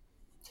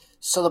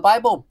 So the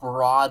Bible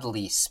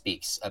broadly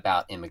speaks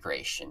about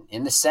immigration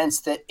in the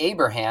sense that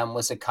Abraham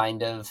was a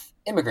kind of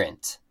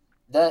immigrant.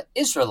 The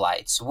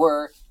Israelites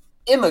were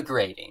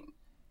immigrating.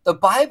 The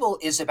Bible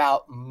is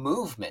about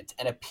movement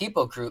and a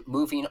people group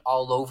moving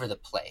all over the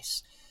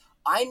place.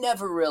 I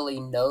never really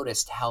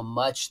noticed how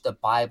much the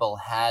Bible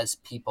has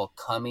people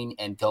coming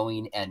and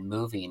going and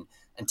moving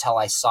until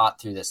I saw it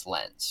through this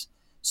lens.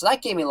 So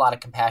that gave me a lot of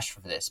compassion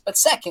for this. But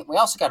second, we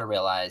also got to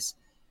realize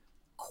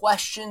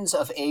questions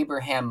of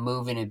Abraham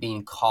moving and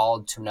being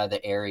called to another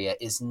area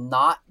is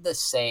not the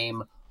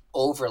same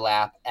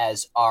overlap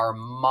as our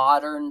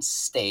modern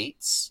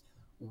states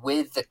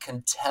with the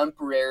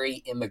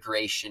contemporary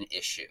immigration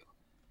issue.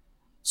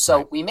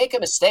 So we make a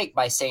mistake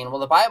by saying, well,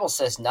 the Bible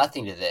says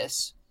nothing to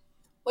this.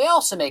 We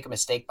also make a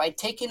mistake by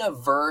taking a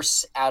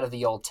verse out of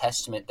the Old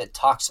Testament that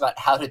talks about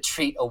how to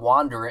treat a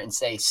wanderer and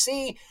say,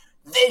 see,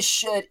 this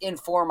should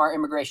inform our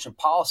immigration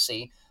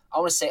policy. I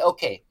want to say,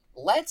 okay,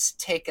 let's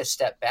take a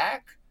step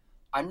back.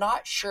 I'm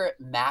not sure it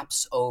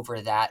maps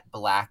over that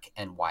black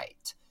and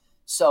white.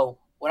 So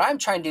what I'm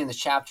trying to do in this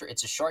chapter,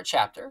 it's a short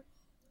chapter,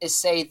 is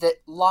say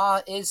that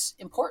law is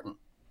important.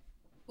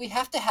 We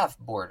have to have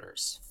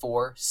borders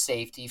for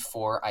safety,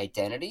 for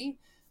identity.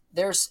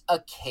 There's a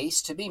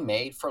case to be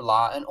made for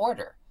law and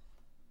order.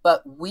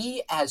 But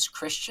we as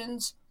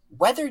Christians,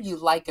 whether you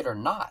like it or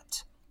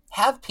not,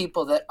 have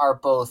people that are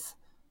both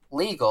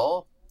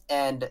legal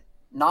and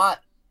not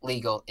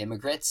legal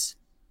immigrants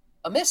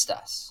amidst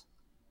us.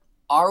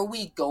 Are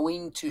we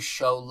going to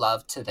show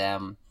love to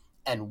them?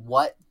 And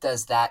what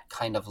does that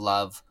kind of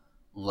love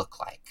look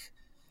like?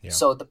 Yeah.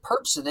 So the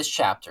purpose of this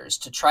chapter is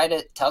to try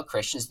to tell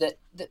Christians that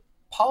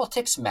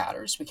politics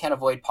matters. We can't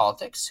avoid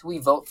politics. Who we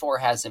vote for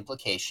has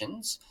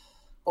implications.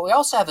 But we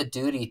also have a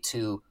duty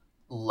to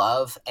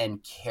love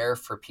and care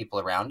for people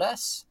around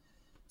us.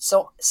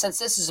 So since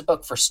this is a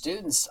book for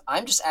students,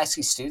 I'm just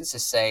asking students to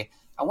say,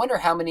 I wonder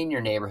how many in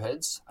your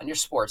neighborhoods, on your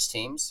sports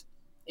teams,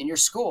 in your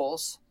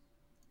schools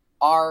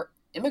are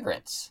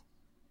immigrants.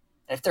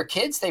 And if they're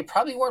kids, they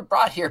probably weren't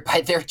brought here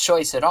by their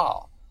choice at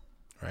all.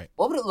 Right.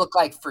 What would it look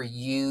like for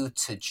you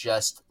to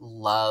just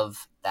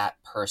love that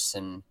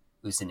person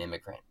who's an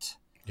immigrant?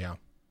 Yeah.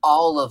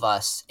 All of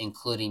us,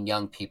 including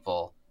young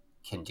people,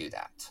 can do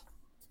that.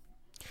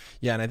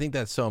 Yeah, and I think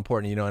that's so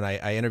important, and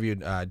I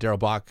interviewed Daryl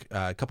Bach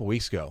a couple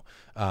weeks ago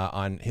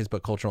on his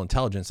book, Cultural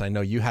Intelligence. I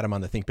know you had him on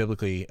the Think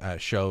Biblically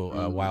show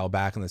a while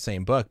back in the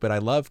same book, but I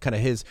love kind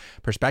of his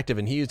perspective,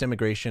 and he used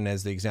immigration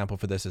as the example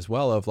for this as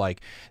well, of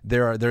like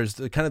there's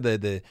kind of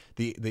the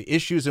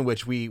issues in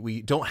which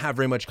we don't have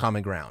very much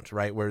common ground,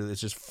 right? Where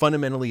it's just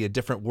fundamentally a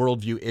different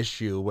worldview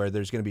issue where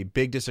there's going to be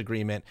big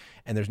disagreement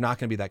and there's not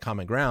going to be that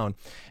common ground.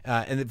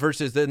 And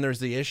versus then there's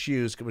the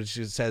issues, which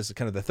says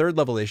kind of the third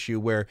level issue,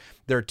 where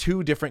there are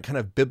two different kind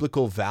of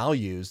biblical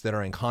values that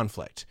are in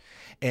conflict.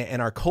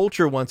 And our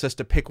culture wants us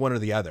to pick one or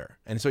the other.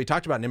 And so he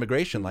talked about in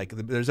immigration, like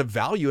there's a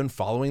value in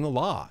following the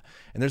law.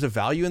 And there's a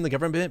value in the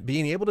government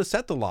being able to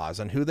set the laws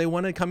on who they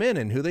want to come in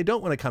and who they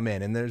don't want to come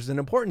in. And there's an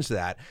importance to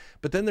that.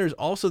 But then there's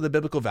also the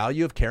biblical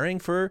value of caring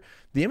for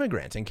the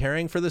immigrant and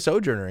caring for the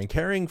sojourner and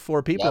caring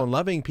for people and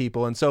loving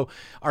people. And so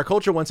our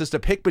culture wants us to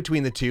pick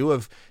between the two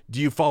of,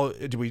 do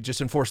we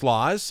just enforce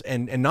laws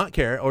and not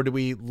care? Or do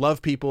we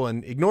love people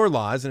and ignore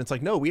laws? And it's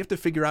like, no, we have to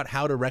figure out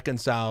how to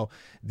reconcile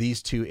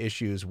these two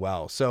issues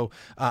well. So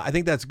I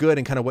think that's good.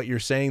 And kind of what you're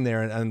saying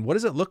there. And what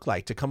does it look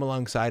like to come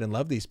alongside and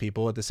love these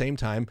people at the same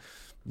time?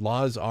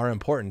 Laws are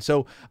important.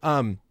 So,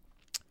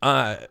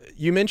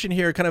 you mentioned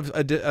here kind of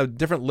a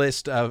different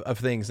list of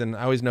things. And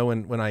I always know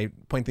when I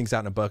point things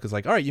out in a book, it's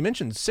like, all right, you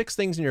mentioned 6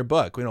 things in your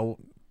book,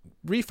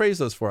 rephrase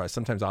those for us.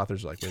 Sometimes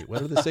authors are like, wait,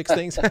 what are the 6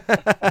 things?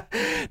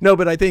 No,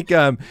 but I think,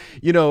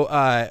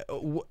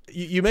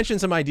 you mentioned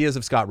some ideas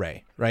of Scott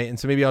Rae, right? And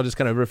so maybe I'll just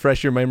kind of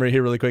refresh your memory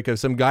here really quick of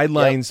some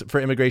guidelines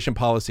for immigration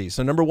policy.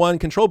 So number 1,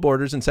 control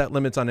borders and set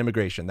limits on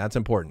immigration. That's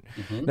important.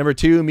 Number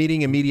 2,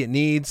 meeting immediate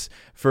needs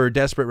for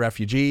desperate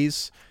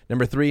refugees.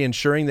 Number 3,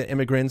 ensuring that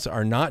immigrants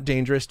are not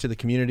dangerous to the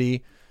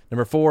community.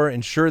 Number 4,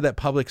 ensure that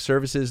public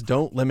services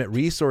don't limit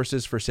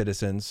resources for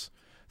citizens.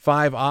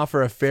 5,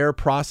 offer a fair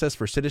process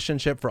for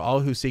citizenship for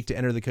all who seek to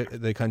enter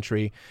the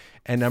country.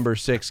 And number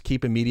 6,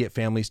 keep immediate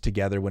families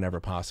together whenever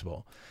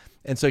possible.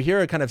 And so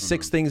here are kind of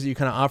 6 things that you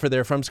kind of offer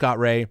there from Scott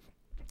Rae,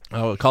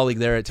 a colleague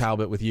there at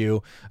Talbot with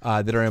you,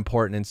 that are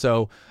important. And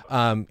so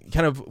kind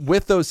of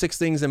with those 6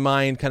 things in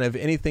mind, kind of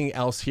anything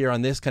else here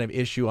on this kind of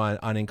issue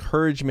on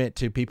encouragement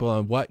to people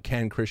on what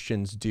can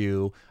Christians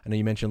do? I know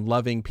you mentioned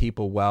loving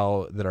people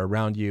well that are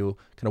around you.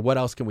 Kind of what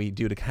else can we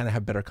do to kind of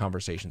have better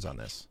conversations on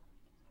this?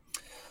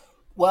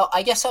 Well,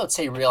 I guess I would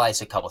say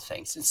realize a couple of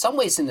things. In some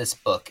ways in this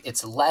book,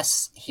 it's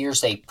less,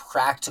 here's a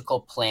practical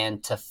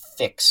plan to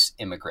fix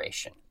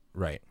immigration.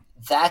 Right.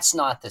 That's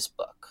not this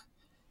book.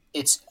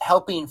 It's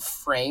helping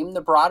frame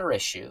the broader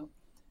issue,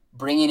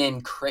 bringing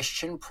in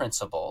Christian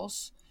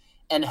principles,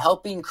 and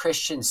helping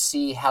Christians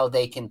see how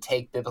they can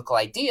take biblical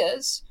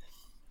ideas,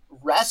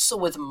 wrestle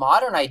with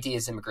modern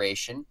ideas of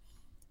immigration,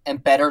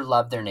 and better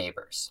love their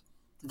neighbors.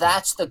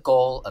 That's the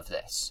goal of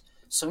this.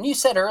 So when you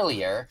said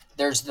earlier,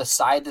 there's the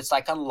side that's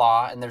like on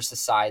law and there's the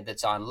side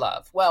that's on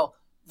love. Well,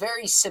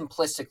 very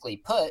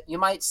simplistically put, you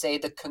might say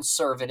the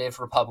conservative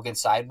Republican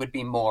side would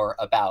be more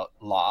about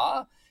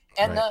law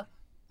and the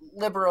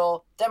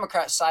liberal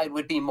Democrat side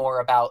would be more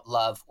about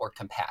love or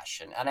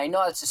compassion. And I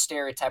know that's a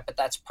stereotype, but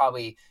that's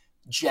probably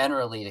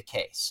generally the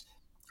case.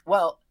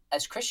 Well,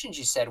 as Christians,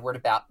 you said, we're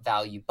about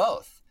value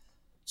both.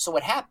 So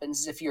what happens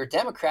is if you're a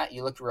Democrat,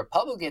 you look at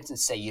Republicans and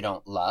say you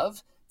don't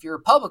love. If you're a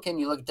Republican,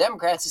 you look at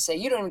Democrats and say,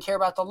 you don't even care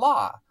about the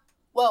law.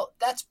 Well,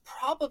 that's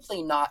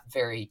probably not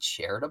very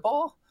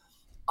charitable.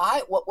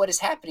 What is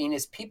happening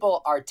is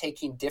people are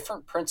taking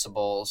different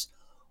principles,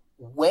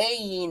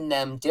 weighing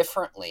them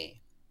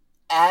differently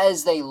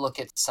as they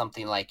look at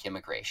something like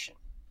immigration.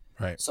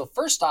 Right. So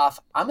first off,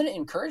 I'm going to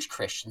encourage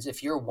Christians,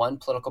 if you're one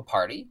political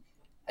party,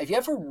 have you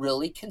ever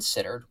really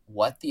considered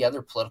what the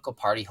other political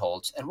party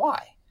holds and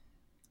why?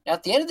 Now,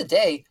 at the end of the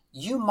day,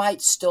 you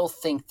might still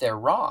think they're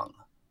wrong.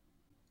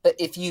 But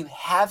if you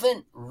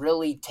haven't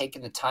really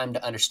taken the time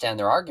to understand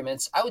their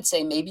arguments, I would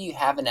say maybe you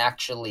haven't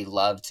actually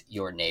loved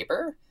your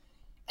neighbor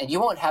and you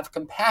won't have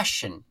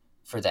compassion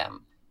for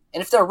them.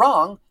 And if they're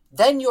wrong,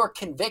 then your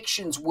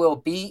convictions will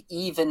be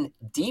even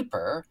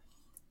deeper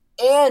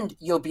and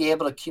you'll be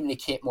able to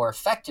communicate more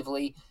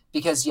effectively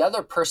because the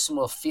other person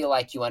will feel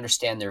like you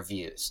understand their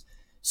views.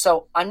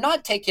 So I'm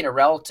not taking a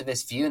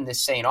relativist view in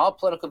this saying all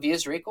political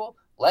views are equal,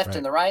 left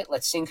and the right,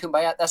 let's sing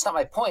kumbaya. That's not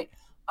my point.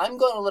 I'm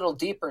going a little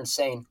deeper and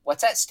saying,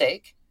 what's at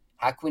stake?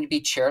 How can we be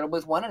charitable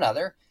with one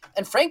another?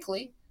 And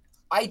frankly,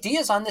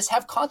 ideas on this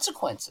have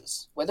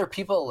consequences, whether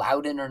people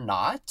allowed in or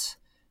not.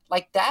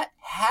 Like, that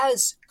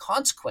has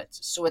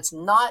consequences. So it's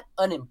not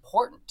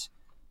unimportant.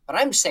 But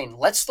I'm just saying,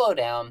 let's slow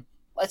down.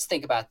 Let's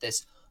think about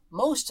this.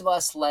 Most of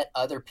us let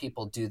other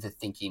people do the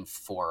thinking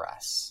for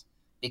us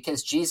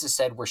because Jesus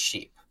said we're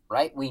sheep,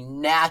 right? We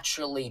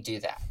naturally do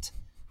that.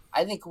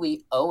 I think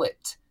we owe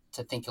it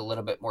to think a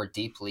little bit more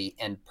deeply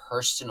and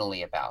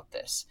personally about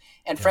this.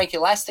 And frankly,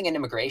 last thing in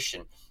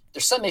immigration,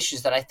 there's some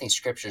issues that I think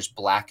Scripture's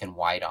black and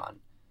white on.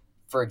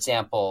 For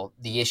example,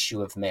 the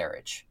issue of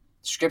marriage.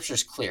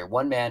 Scripture's clear.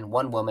 One man,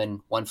 one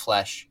woman, one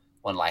flesh,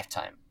 one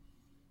lifetime.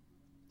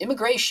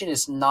 Immigration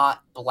is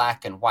not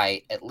black and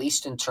white, at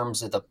least in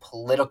terms of the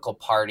political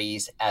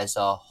parties as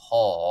a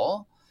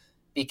whole,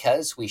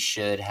 because we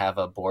should have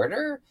a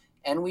border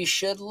and we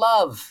should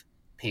love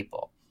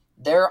people.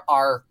 There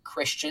are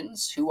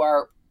Christians who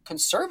are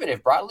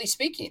conservative, broadly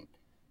speaking,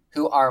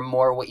 who are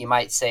more what you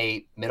might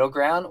say middle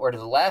ground or to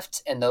the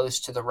left, and those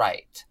to the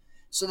right.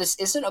 So this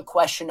isn't a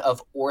question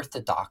of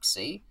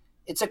orthodoxy.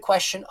 It's a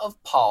question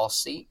of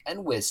policy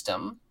and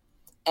wisdom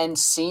and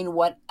seeing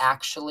what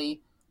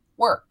actually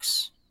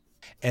works.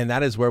 And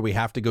that is where we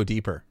have to go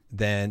deeper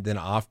than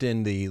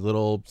often the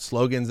little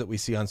slogans that we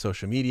see on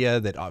social media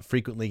that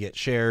frequently get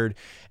shared.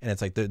 And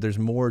it's like there's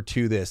more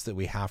to this that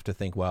we have to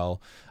think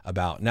well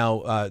about.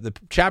 Now, the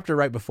chapter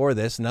right before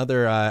this,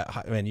 another,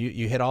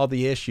 you hit all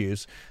the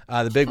issues,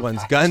 the big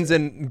ones, guns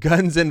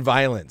and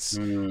violence.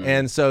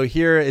 And so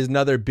here is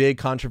another big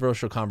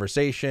controversial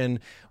conversation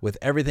with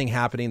everything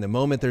happening. The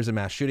moment there's a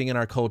mass shooting in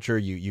our culture,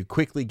 you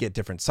quickly get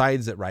different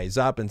sides that rise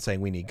up and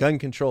saying we need gun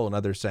control, and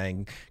others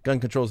saying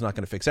gun control is not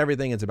going to fix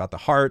everything. It's about the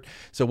heart.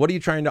 So what are you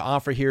trying to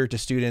offer here to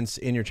students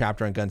in your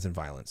chapter on guns and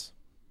violence?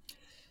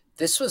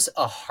 This was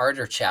a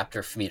harder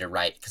chapter for me to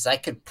write because I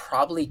could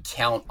probably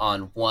count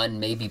on one,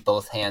 maybe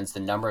both hands, the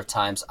number of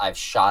times I've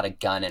shot a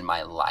gun in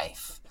my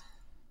life.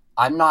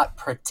 I'm not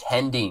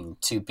pretending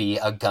to be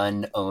a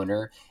gun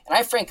owner, and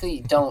I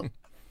frankly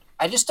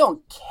I just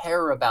don't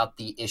care about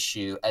the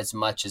issue as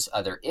much as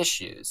other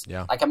issues.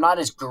 Yeah. Like, I'm not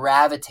as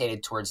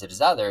gravitated towards it as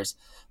others,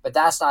 but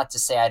that's not to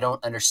say I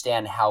don't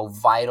understand how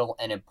vital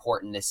and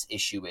important this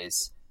issue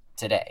is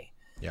today.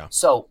 Yeah.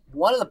 So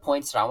one of the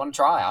points that I want to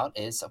draw out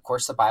is, of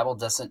course, the Bible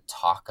doesn't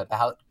talk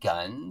about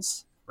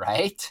guns,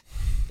 right?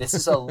 This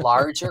is a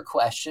larger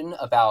question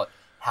about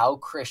how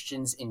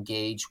Christians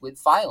engage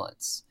with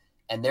violence.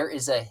 And there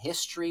is a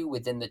history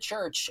within the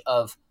church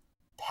of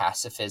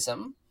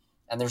pacifism.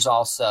 And there's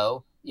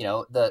also,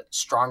 the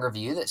stronger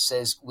view that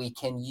says we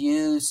can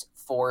use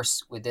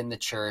force within the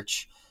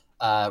church,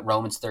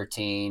 Romans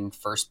 13,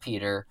 1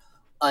 Peter,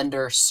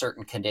 under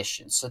certain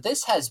conditions. So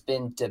this has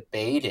been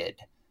debated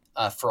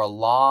for a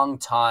long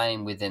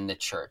time within the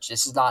church.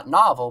 This is not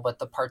novel, but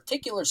the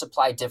particulars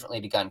apply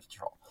differently to gun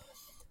control.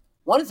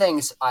 One of the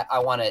things I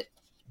want to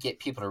get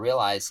people to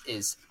realize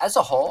is, as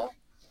a whole,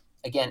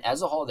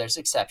 there's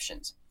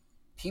exceptions.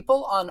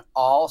 People on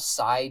all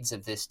sides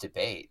of this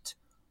debate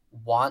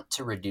want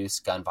to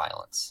reduce gun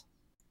violence.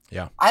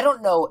 Yeah. I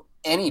don't know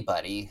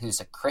anybody who's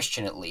a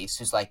Christian, at least,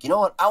 who's like, you know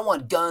what, I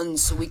want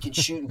guns so we can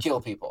shoot and kill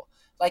people.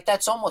 Like,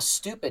 that's almost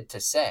stupid to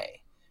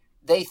say.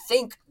 They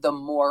think the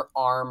more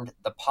armed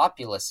the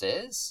populace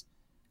is,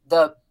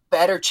 the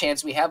better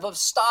chance we have of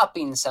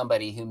stopping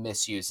somebody who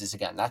misuses a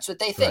gun. That's what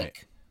they think.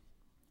 Right.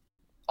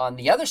 On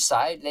the other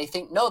side, they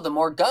think, no, the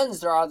more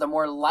guns there are, the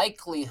more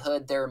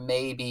likelihood there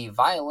may be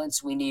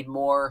violence. We need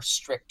more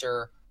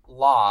stricter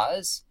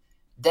laws.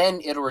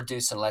 Then it'll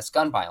reduce and less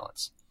gun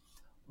violence.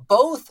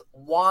 Both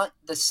want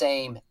the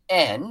same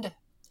end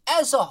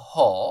as a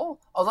whole,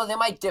 although they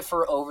might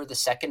differ over the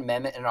Second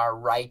Amendment and our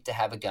right to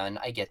have a gun.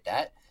 I get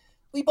that.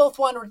 We both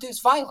want to reduce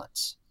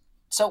violence.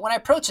 So when I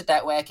approach it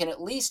that way, I can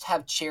at least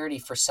have charity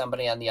for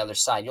somebody on the other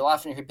side. You'll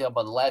often hear people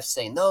on the left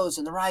saying those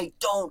on the right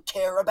don't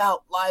care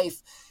about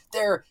life.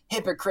 They're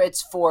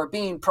hypocrites for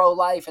being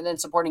pro-life and then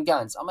supporting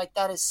guns. I'm like,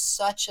 that is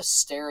such a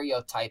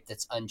stereotype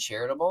that's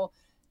uncharitable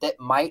that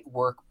might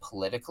work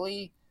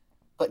politically,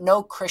 but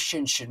no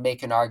Christian should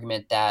make an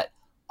argument that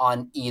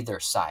on either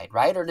side,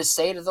 right? Or to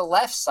say to the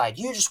left side,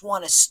 you just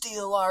want to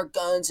steal our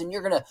guns and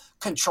you're going to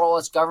control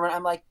us government.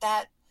 I'm like,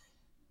 that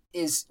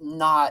is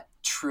not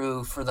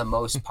true for the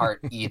most part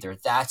either.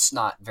 That's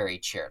not very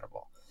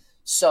charitable.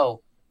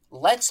 So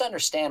let's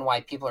understand why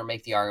people are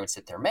making the arguments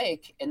that they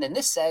make. And then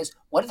this says,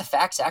 what do the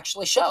facts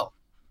actually show?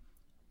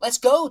 Let's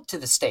go to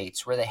the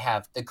states where they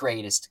have the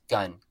greatest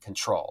gun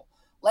control.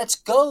 Let's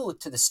go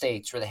to the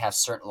states where they have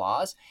certain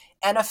laws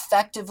and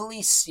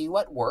effectively see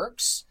what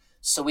works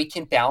so we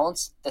can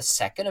balance the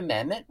Second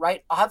Amendment,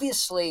 right?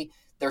 Obviously,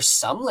 there's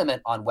some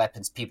limit on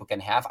weapons people can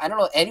have. I don't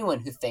know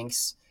anyone who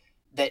thinks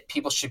that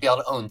people should be able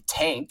to own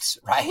tanks,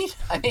 right?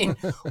 I mean,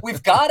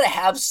 we've got to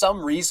have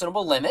some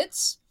reasonable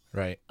limits,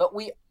 right? But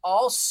we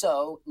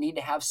also need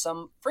to have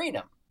some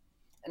freedom.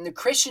 And the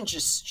Christian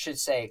just should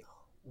say,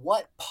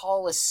 what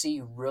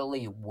policy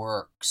really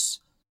works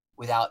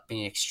without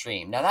being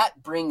extreme? Now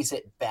that brings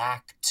it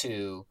back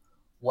to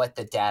what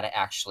the data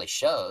actually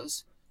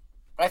shows.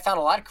 But I found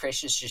a lot of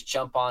Christians just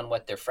jump on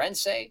what their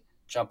friends say,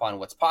 jump on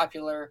what's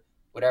popular,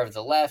 whatever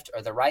the left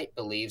or the right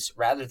believes,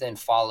 rather than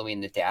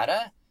following the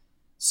data.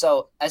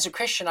 So as a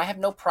Christian, I have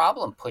no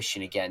problem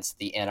pushing against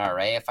the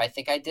NRA if I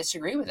think I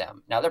disagree with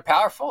them. Now they're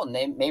powerful and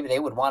maybe they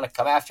would want to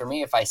come after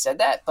me if I said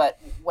that, but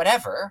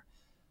whatever.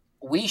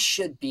 We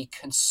should be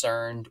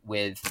concerned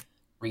with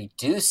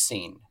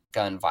reducing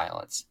gun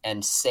violence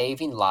and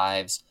saving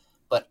lives,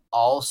 but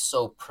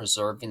also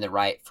preserving the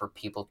right for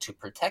people to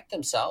protect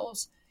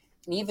themselves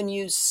and even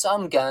use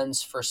some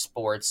guns for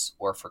sports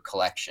or for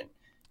collection.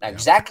 Now,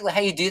 exactly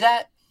how you do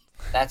that,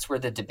 that's where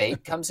the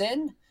debate comes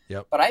in.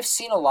 Yep. But I've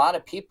seen a lot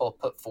of people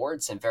put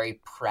forward some very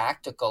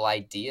practical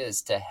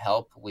ideas to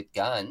help with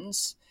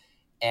guns.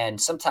 And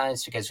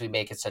sometimes because we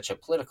make it such a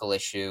political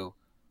issue,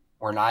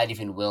 we're not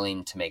even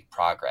willing to make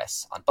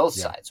progress on both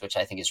sides, which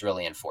I think is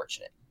really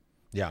unfortunate.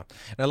 Yeah.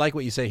 And I like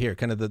what you say here,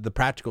 kind of the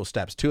practical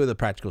steps. Two of the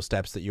practical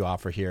steps that you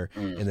offer here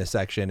in this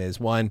section is,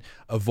 one,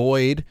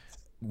 avoid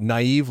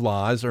naive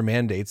laws or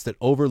mandates that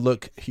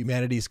overlook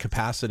humanity's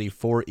capacity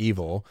for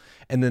evil.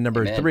 And then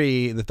number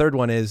three, the third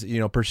one is,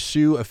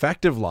 pursue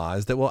effective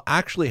laws that will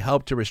actually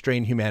help to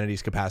restrain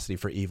humanity's capacity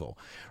for evil.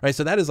 Right.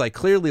 So that is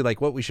clearly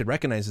what we should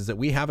recognize is that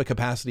we have a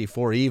capacity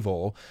for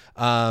evil.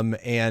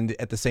 And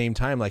at the same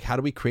time, how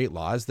do we create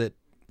laws that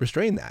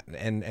restrain that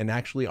and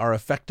actually are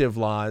effective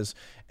laws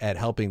at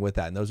helping with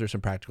that? And those are some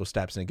practical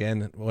steps. And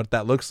again, what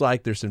that looks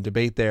like, there's some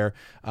debate there,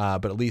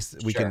 but at least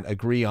we can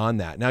agree on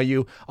that. Now,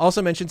 you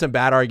also mentioned some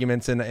bad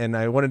arguments, and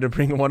I wanted to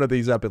bring one of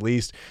these up at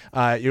least.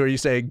 You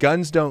say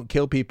guns don't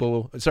kill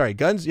people. Sorry,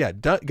 guns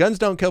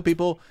don't kill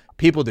people.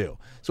 People do.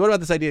 So what about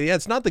this idea? Yeah,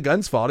 it's not the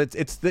gun's fault.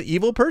 It's the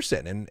evil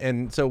person.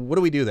 And so what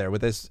do we do there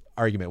with this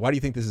argument? Why do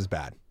you think this is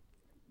bad?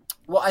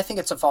 Well, I think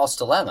it's a false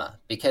dilemma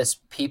because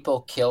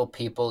people kill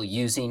people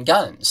using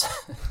guns.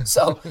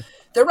 So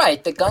they're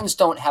right. The guns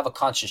don't have a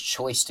conscious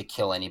choice to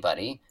kill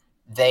anybody.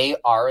 They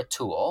are a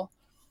tool.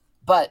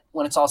 But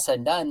when it's all said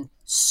and done,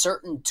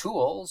 certain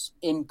tools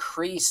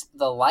increase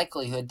the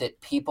likelihood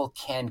that people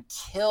can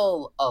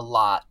kill a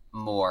lot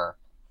more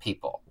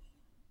people.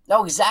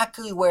 Now,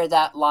 exactly where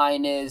that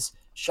line is,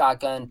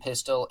 shotgun,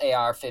 pistol,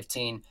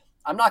 AR-15,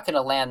 I'm not going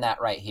to land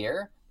that right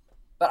here.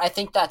 But I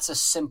think that's a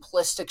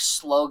simplistic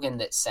slogan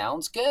that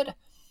sounds good.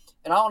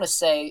 And I want to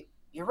say,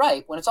 you're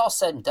right. When it's all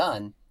said and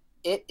done,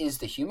 it is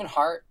the human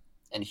heart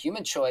and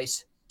human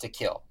choice to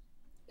kill.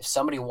 If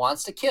somebody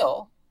wants to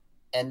kill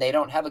and they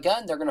don't have a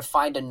gun, they're going to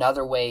find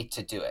another way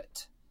to do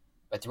it.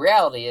 But the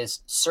reality is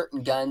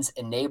certain guns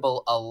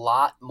enable a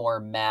lot more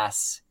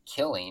mass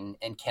killing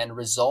and can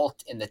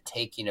result in the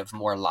taking of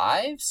more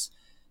lives.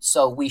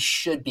 So we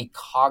should be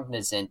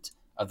cognizant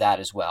of that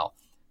as well.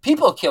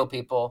 People kill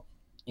people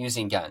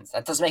using guns.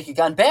 That doesn't make a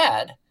gun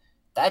bad.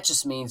 That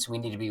just means we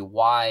need to be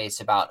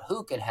wise about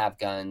who can have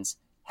guns,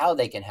 how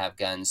they can have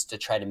guns, to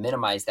try to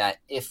minimize that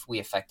if we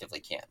effectively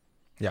can.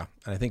 Yeah,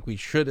 and I think we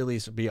should at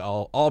least be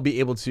all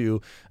be able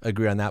to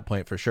agree on that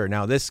point for sure.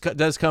 Now, this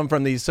does come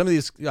from some of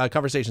these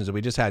conversations that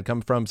we just had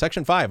come from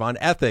Section 5 on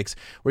ethics,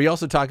 where you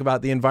also talk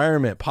about the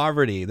environment,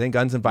 poverty, then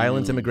guns and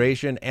violence,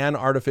 immigration, and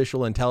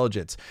artificial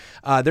intelligence.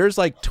 There's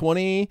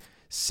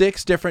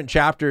 26 different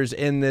chapters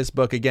in this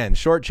book. Again,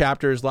 short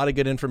chapters, a lot of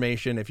good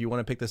information. If you want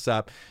to pick this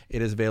up,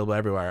 it is available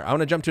everywhere. I want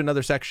to jump to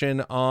another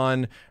section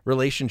on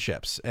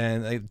relationships.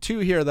 And two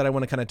here that I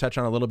want to kind of touch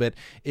on a little bit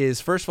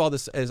is, first of all,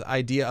 this is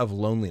idea of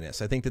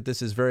loneliness. I think that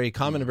this is very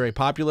common and very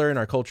popular in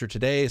our culture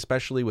today,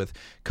 especially with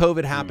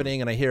COVID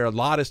happening. And I hear a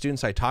lot of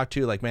students I talk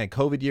to, man,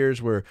 COVID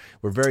years were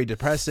very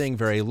depressing,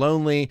 very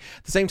lonely.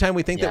 At the same time,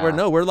 we think that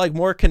we're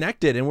more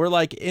connected and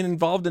we're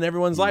involved in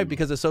everyone's life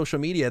because of social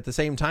media. At the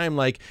same time,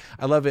 I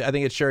love it. I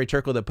think it's Sherry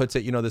Turkle that puts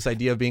it, this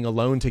idea of being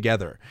alone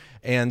together.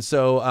 And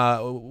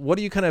so what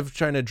are you kind of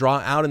trying to draw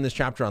out in this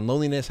chapter on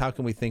loneliness? How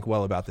can we think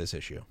well about this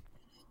issue?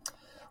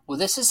 Well,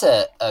 this is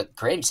a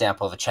great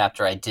example of a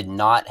chapter I did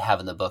not have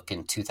in the book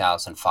in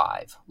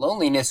 2005.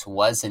 Loneliness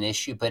was an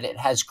issue, but it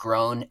has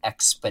grown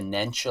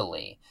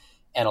exponentially.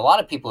 And a lot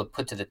of people have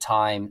put to the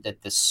time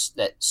that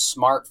that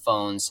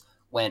smartphones,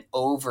 when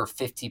over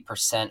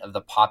 50% of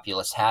the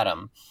populace had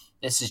them.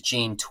 This is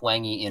Jean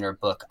Twenge in her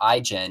book,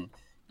 iGen.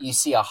 You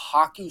see a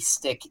hockey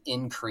stick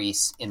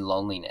increase in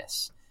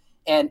loneliness.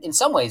 And in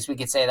some ways, we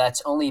could say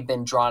that's only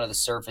been drawn to the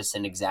surface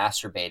and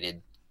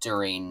exacerbated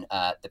during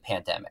the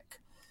pandemic.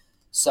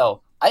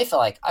 So I feel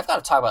like I've got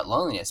to talk about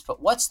loneliness,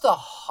 but what's the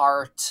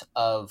heart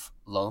of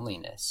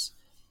loneliness?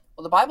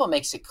 Well, the Bible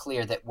makes it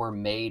clear that we're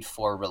made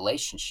for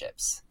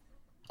relationships.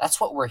 That's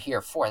what we're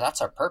here for.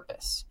 That's our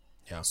purpose.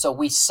 Yeah. So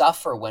we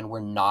suffer when we're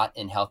not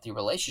in healthy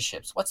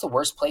relationships. What's the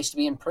worst place to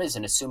be in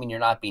prison, assuming you're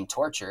not being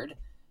tortured?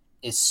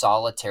 Is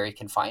solitary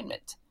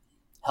confinement.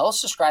 Hell is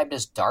described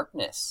as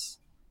darkness,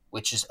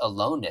 which is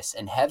aloneness,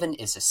 and heaven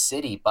is a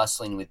city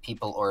bustling with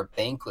people or a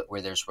banquet where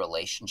there's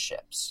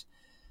relationships.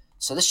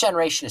 So this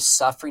generation is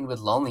suffering with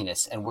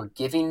loneliness, and we're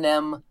giving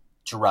them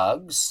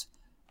drugs,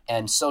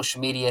 and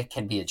social media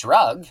can be a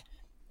drug.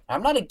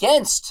 I'm not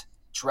against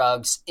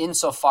drugs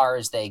insofar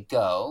as they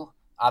go.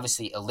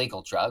 obviously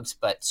illegal drugs,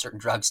 but certain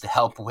drugs to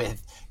help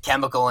with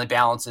chemical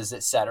imbalances,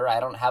 et cetera. I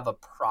don't have a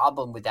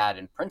problem with that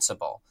in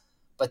principle.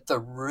 But the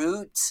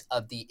root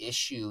of the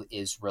issue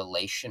is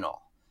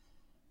relational.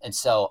 And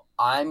so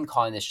I'm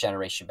calling this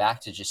generation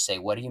back to just say,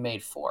 what are you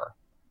made for?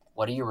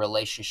 What are your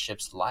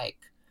relationships like?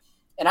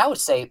 And I would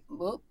say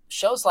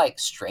shows like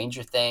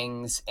Stranger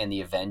Things and The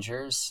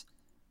Avengers,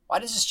 why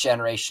does this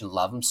generation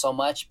love them so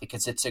much?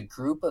 Because it's a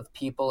group of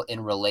people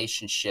in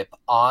relationship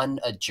on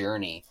a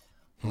journey,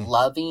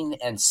 loving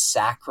and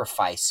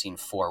sacrificing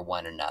for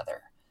one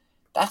another.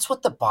 That's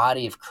what the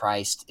body of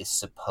Christ is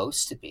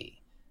supposed to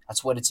be.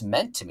 That's what it's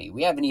meant to be.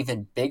 We have an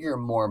even bigger,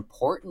 more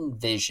important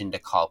vision to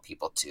call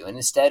people to. And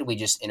instead, we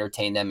just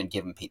entertain them and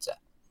give them pizza.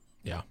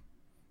 Yeah.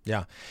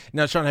 Yeah.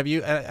 Now, Sean, have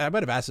you, I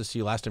might have asked this to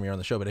you last time you were on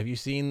the show, but have you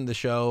seen the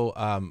show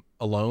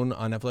Alone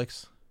on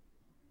Netflix?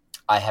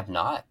 I have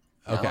not.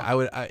 Okay,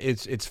 No.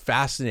 It's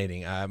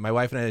fascinating. My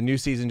wife and I, a new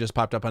season just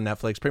popped up on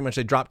Netflix. Pretty much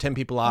they dropped 10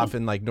 people off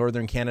in like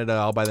northern Canada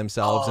all by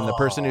themselves, and the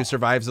person who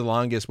survives the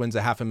longest wins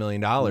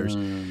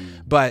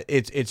 $500,000. But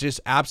it's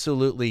just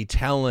absolutely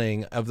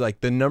telling of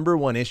like the number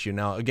one issue.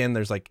 Now, again,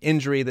 there's like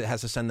injury that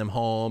has to send them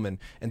home and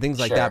things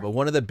like that. But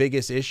one of the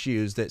biggest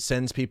issues that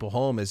sends people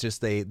home is just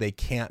they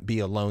can't be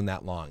alone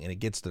that long, and it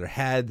gets to their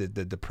head.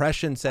 The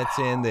depression sets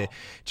in. They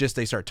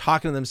start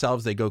talking to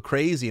themselves. They go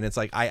crazy, and it's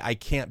like I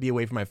can't be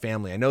away from my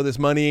family. I know this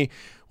money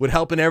would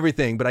help in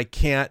everything, but I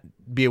can't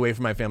be away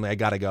from my family. I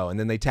got to go. And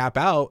then they tap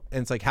out,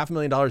 and it's like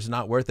 $500,000 is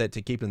not worth it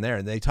to keep them there.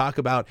 And they talk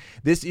about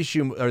this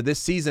issue or this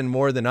season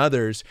more than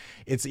others.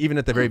 It's even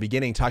at the very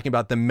beginning talking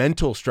about the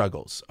mental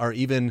struggles are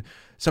even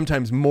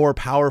sometimes more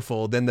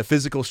powerful than the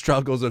physical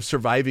struggles of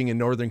surviving in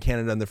northern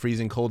Canada in the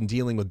freezing cold and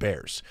dealing with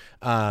bears.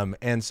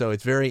 And so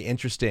it's very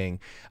interesting,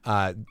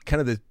 kind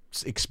of the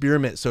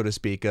experiment, so to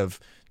speak, of,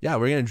 yeah,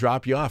 we're going to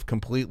drop you off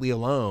completely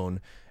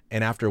alone.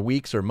 And after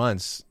weeks or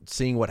months,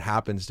 seeing what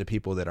happens to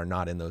people that are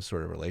not in those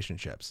sort of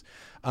relationships.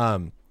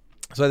 So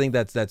I think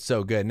that's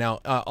so good.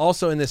 Now,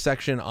 also in this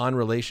section on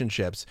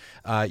relationships,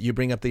 you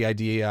bring up the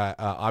idea,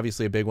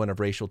 obviously a big one, of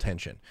racial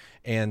tension.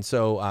 And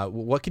so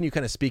what can you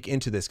kind of speak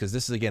into this? Because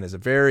this is, again, is a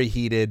very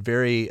heated,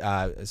 very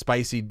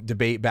spicy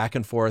debate back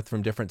and forth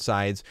from different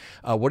sides.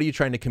 What are you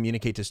trying to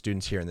communicate to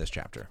students here in this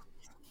chapter?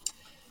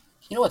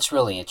 You know what's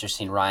really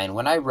interesting, Ryan?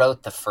 When I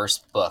wrote the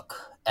first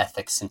book,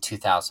 Ethics, in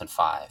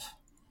 2005,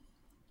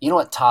 you know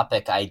what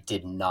topic I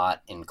did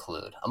not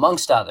include,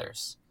 amongst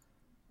others,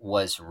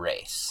 was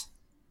race.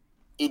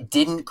 It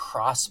didn't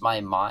cross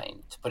my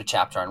mind to put a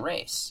chapter on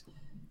race.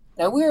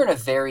 Now, we were in a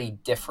very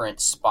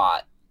different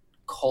spot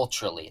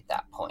culturally at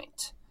that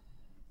point.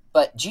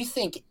 But do you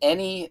think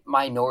any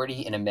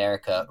minority in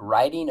America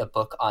writing a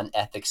book on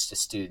ethics to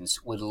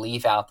students would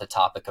leave out the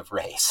topic of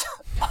race?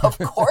 Of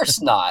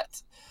course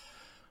not.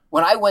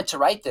 When I went to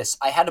write this,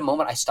 I had a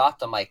moment I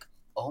stopped. I'm like,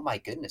 oh my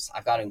goodness,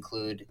 I've got to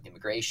include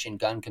immigration,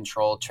 gun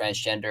control,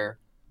 transgender,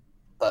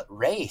 but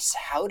race,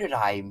 how did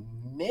I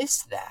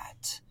miss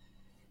that?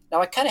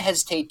 Now, I kind of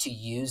hesitate to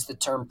use the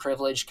term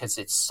privilege because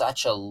it's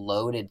such a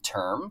loaded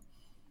term,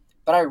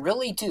 but I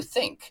really do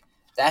think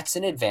that's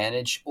an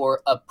advantage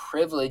or a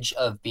privilege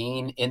of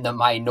being in the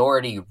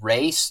minority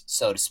race,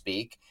 so to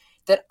speak,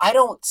 that I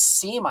don't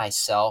see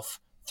myself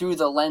through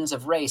the lens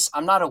of race.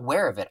 I'm not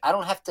aware of it. I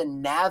don't have to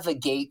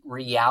navigate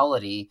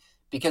reality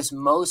because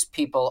most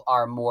people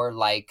are more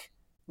like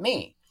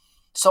me.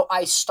 So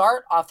I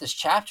start off this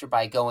chapter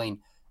by going,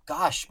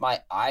 gosh, my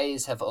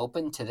eyes have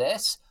opened to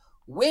this.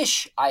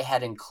 Wish I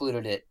had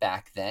included it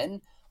back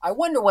then. I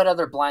wonder what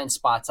other blind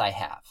spots I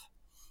have.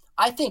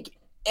 I think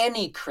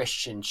any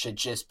Christian should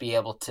just be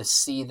able to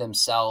see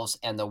themselves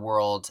and the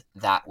world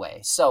that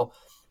way. So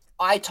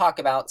I talk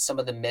about some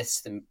of the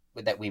myths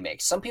that we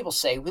make. Some people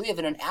say we live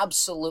in an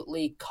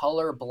absolutely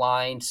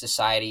colorblind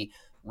society.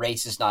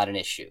 Race is not an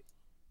issue.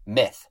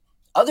 Myth.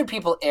 Other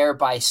people err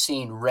by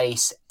seeing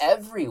race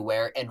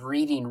everywhere and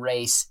reading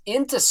race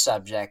into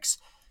subjects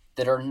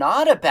that are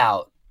not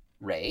about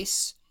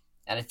race.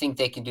 And I think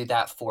they can do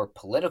that for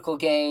political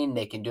gain.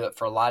 They can do it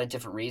for a lot of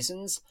different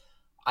reasons.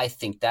 I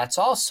think that's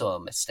also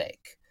a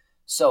mistake.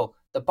 So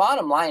the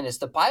bottom line is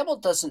the Bible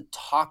doesn't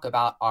talk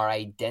about our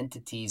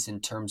identities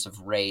in terms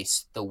of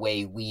race the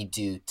way we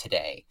do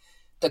today.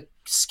 The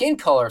skin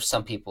color of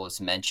some people is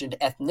mentioned.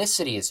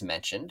 Ethnicity is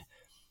mentioned.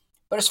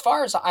 But as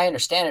far as I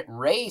understand it,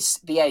 race,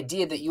 the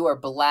idea that you are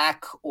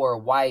black or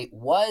white,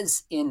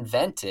 was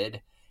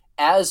invented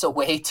as a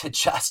way to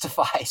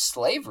justify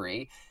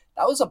slavery.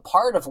 That was a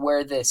part of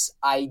where this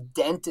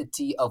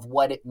identity of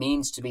what it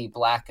means to be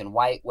black and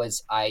white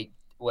was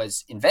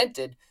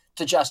invented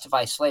to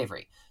justify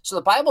slavery. So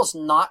the Bible's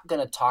not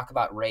going to talk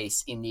about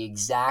race in the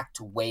exact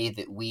way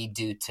that we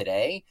do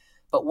today.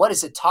 But what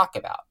does it talk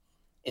about?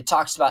 It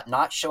talks about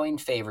not showing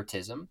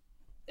favoritism.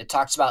 It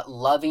talks about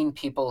loving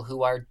people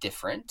who are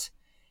different.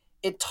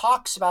 It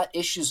talks about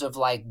issues of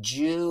like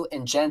Jew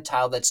and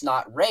Gentile that's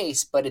not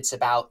race, but it's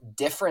about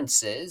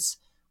differences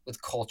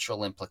with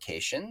cultural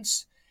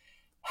implications.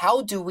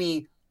 How do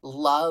we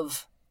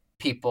love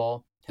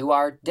people who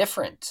are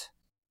different?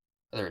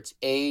 Whether it's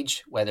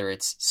age, whether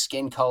it's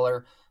skin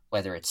color,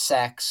 whether it's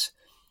sex.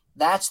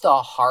 That's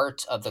the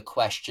heart of the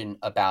question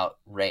about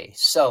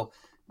race. So,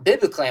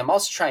 biblically, I'm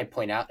also trying to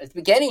point out at the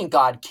beginning,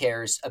 God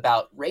cares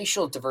about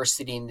racial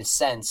diversity in the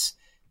sense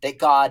that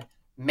God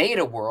made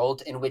a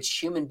world in which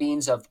human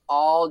beings of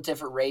all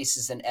different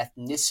races and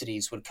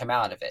ethnicities would come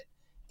out of it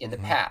in the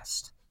Hmm.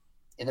 past.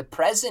 In the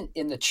present,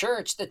 in the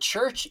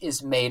church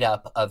is made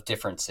up of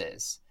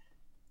differences.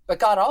 But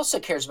God also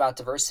cares about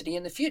diversity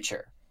in the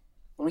future.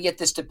 When we get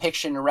this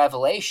depiction in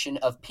Revelation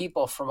of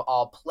people from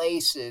all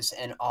places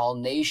and all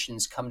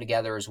nations come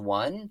together as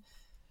one.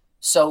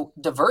 So,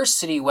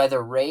 diversity,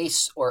 whether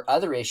race or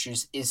other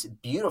issues, is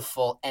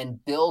beautiful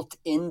and built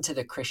into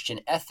the Christian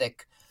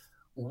ethic.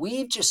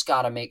 We've just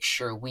got to make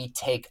sure we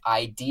take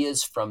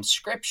ideas from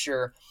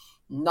Scripture,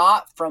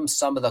 not from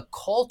some of the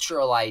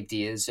cultural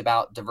ideas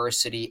about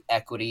diversity,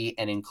 equity,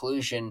 and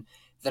inclusion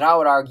that I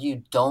would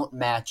argue don't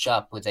match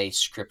up with a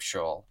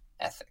scriptural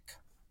ethic.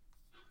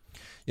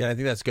 Yeah, I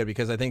think that's good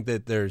because I think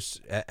that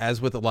there's, as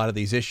with a lot of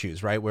these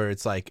issues, right, where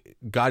it's like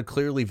God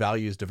clearly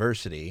values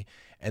diversity.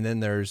 And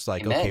then there's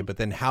like, okay, Amen. but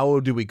then how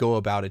do we go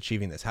about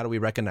achieving this? How do we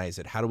recognize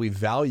it? How do we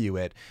value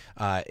it?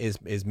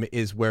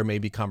 Is where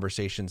maybe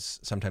conversations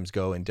sometimes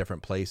go in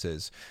different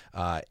places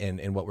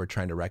in what we're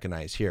trying to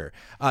recognize here.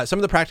 Some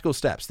of the practical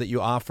steps that you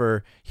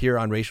offer here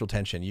on racial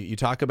tension. You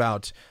talk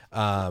about,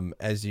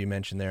 as you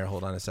mentioned there,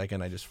 hold on a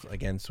second, I just,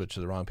 again, switched to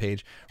the wrong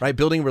page, right?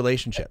 Building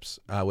relationships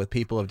with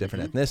people of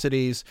different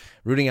ethnicities,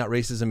 rooting out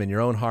racism in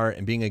your own heart,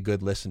 and being a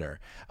good listener.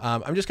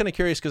 I'm just kind of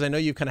curious because I know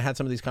you've kind of had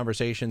some of these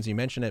conversations. You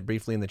mentioned it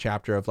briefly in the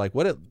chapter of like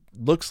what it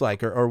looks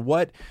like or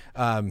what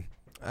I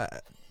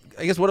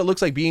guess what it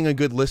looks like being a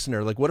good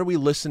listener. Like what are we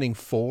listening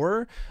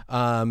for,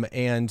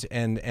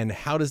 and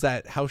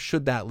how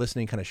should that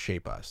listening kind of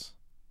shape us?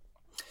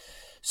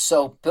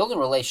 So, building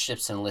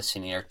relationships and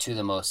listening are two of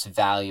the most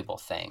valuable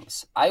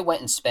things. I went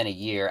and spent a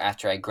year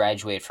after I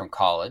graduated from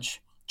college,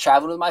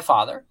 traveled with my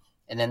father,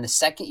 and then the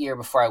second year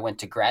before I went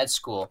to grad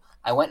school,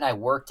 I went and I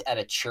worked at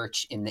a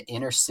church in the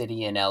inner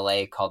city in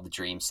LA called the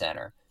Dream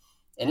Center.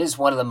 It is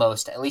one of the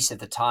most, at least at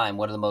the time,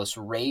 one of the most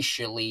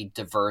racially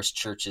diverse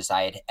churches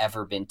I had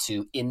ever been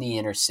to in the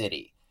inner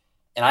city.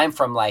 And I'm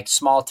from like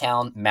small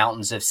town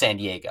mountains of San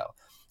Diego.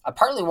 I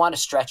partly want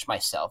to stretch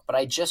myself, but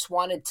I just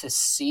wanted to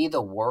see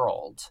the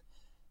world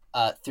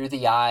through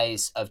the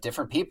eyes of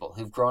different people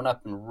who've grown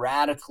up in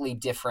radically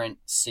different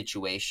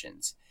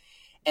situations.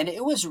 And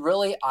it was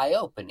really eye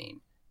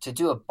opening to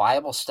do a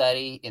Bible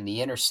study in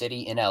the inner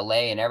city in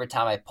LA. And every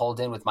time I pulled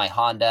in with my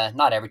Honda,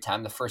 not every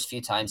time, the first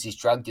few times, these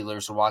drug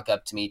dealers would walk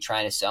up to me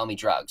trying to sell me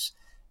drugs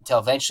until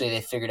eventually they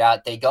figured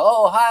out they go,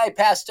 "Oh, hi,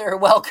 Pastor,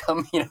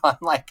 welcome." I'm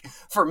like,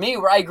 for me,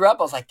 where I grew up,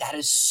 I was like, that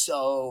is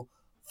so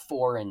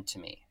foreign to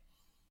me.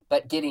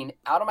 But getting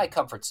out of my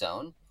comfort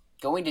zone,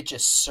 going to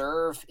just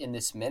serve in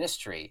this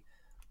ministry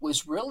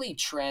was really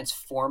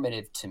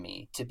transformative to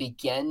me to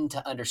begin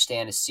to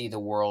understand and see the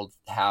world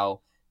how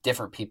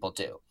different people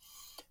do.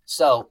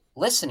 So,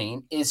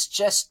 listening is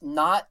just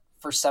not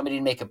for somebody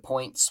to make a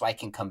point so I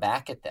can come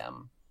back at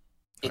them.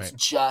 It's Right.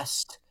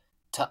 just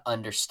to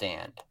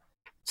understand.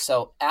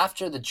 So,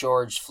 after the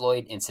George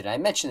Floyd incident, I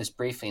mentioned this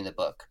briefly in the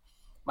book.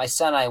 My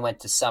son and I went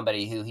to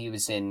somebody who he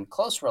was in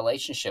close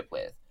relationship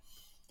with,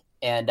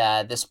 and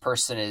this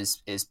person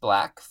is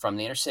black from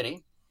the inner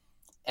city,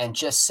 and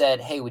just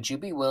said, "Hey, would you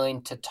be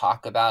willing to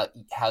talk about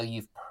how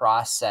you've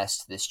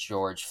processed this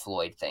George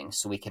Floyd thing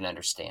so we can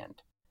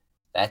understand?"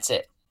 That's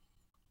it.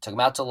 Took him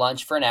out to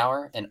lunch for an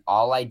hour, and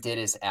all I did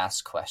is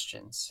ask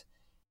questions.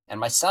 And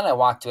my son and I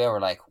walked away. We're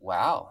like,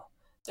 "Wow,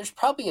 there's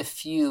probably a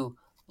few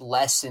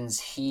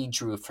lessons he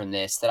drew from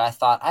this that I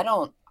thought I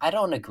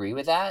don't agree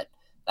with that.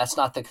 That's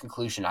not the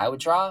conclusion I would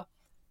draw."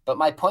 But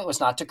my point was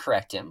not to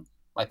correct him.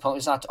 My point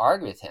was not to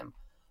argue with him.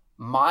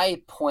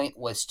 My point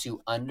was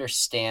to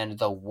understand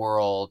the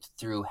world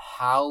through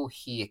how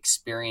he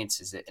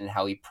experiences it and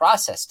how he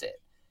processed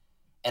it.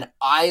 And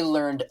I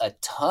learned a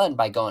ton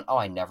by going, "Oh,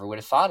 I never would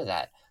have thought of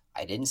that.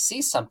 I didn't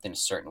see something a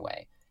certain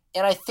way."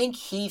 And I think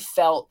he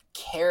felt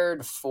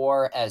cared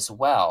for as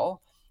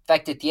well. In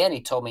fact, at the end,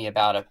 he told me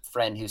about a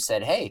friend who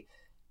said, "Hey,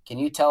 can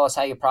you tell us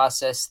how you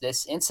process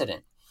this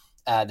incident,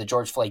 the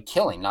George Floyd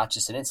killing, not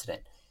just an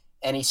incident?"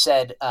 And he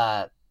said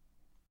the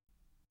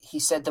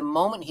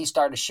moment he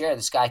started to share,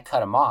 this guy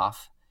cut him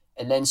off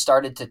and then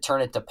started to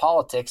turn it to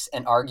politics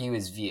and argue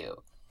his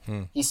view.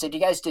 Hmm. He said, "You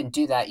guys didn't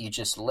do that. You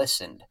just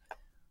listened."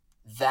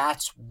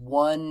 That's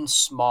one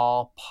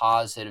small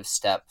positive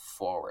step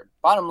forward.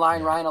 Bottom line,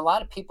 Yeah. Ryan, a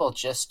lot of people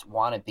just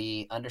want to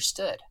be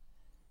understood.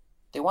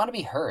 They want to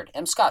be heard.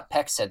 M. Scott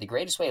Peck said the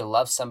greatest way to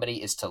love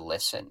somebody is to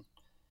listen.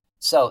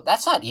 So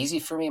that's not easy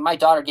for me. My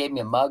daughter gave me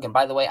a mug, and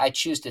by the way, I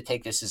choose to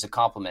take this as a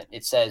compliment.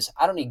 It says,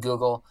 "I don't need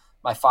Google.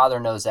 My father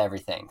knows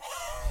everything."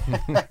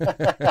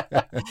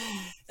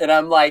 And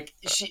I'm like,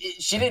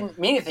 she didn't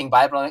mean anything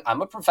by it, but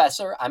I'm a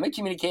professor. I'm a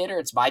communicator.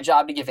 It's my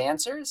job to give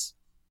answers.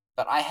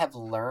 But I have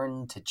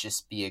learned to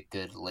just be a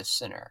good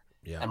listener.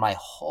 Yeah. And my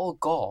whole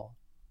goal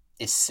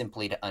is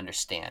simply to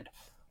understand.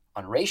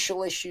 On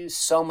racial issues,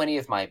 so many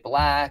of my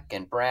black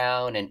and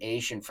brown and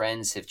Asian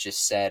friends have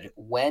just said,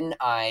 when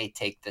I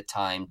take the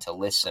time to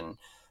listen,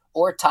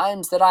 or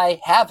times that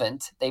I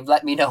haven't, they've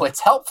let me know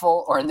it's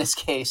helpful, or in this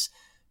case,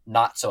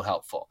 not so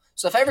helpful.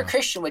 So if every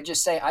Christian would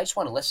just say, I just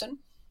want to listen,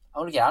 I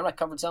want to get out of my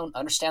comfort zone,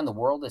 understand the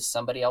world as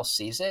somebody else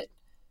sees it,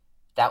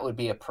 that would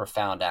be a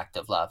profound act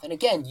of love. And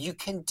again, you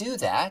can do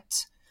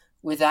that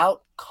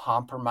without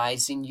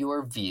compromising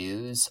your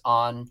views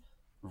on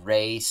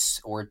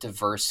race or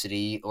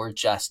diversity or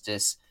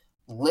justice.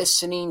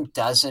 Listening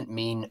doesn't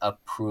mean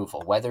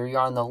approval, whether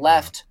you're on the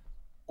left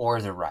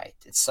or the right.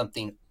 It's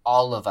something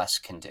all of us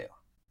can do.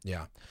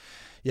 Yeah.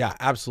 Yeah,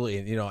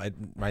 absolutely. You know, it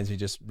reminds me,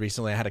 just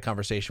recently I had a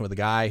conversation with a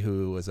guy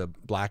who was a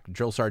black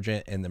drill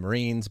sergeant in the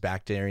Marines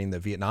back during the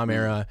Vietnam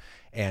era,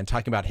 and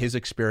talking about his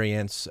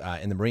experience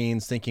in the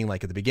Marines, thinking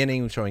like at the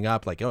beginning, showing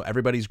up like, oh,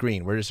 everybody's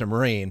green, we're just a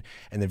Marine.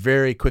 And then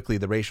very quickly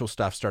the racial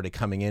stuff started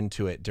coming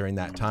into it during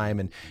that time.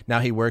 And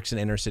now he works in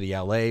inner city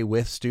LA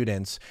with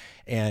students.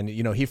 And,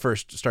 you know, he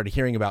first started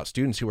hearing about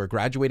students who were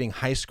graduating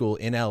high school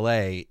in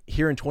LA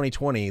here in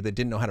 2020 that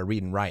didn't know how to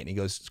read and write. And he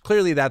goes,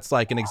 clearly that's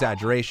like an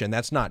exaggeration.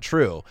 That's not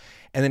true.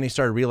 And then he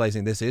started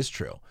realizing this is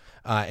true.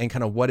 And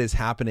kind of what is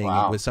happening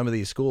with some of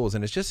these schools.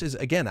 And it's just,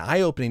 again,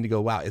 eye-opening to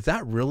go, wow, is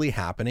that really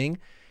happening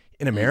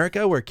in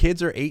America, where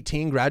kids are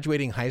 18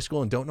 graduating high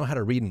school and don't know how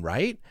to read and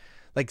write?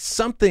 Like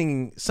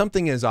something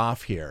is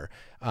off here.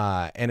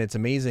 And it's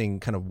amazing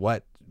kind of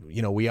what,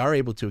 you know, we are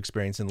able to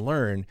experience and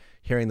learn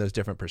hearing those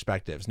different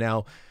perspectives.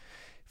 Now,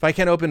 if I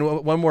can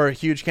open one more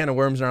huge can of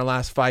worms in our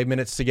last 5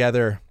 minutes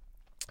together,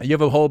 you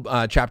have a whole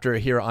chapter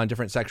here on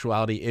different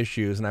sexuality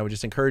issues, and I would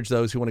just encourage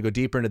those who want to go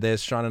deeper into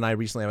this. Sean and I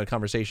recently had a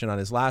conversation on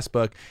his last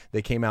book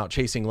that came out,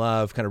 Chasing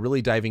Love, kind of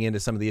really diving into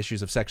some of the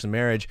issues of sex and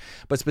marriage.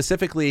 But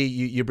specifically,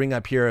 you bring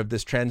up here of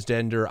this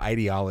transgender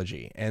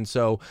ideology. And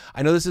so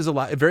I know this is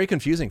very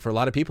confusing for a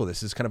lot of people.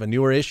 This is kind of a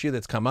newer issue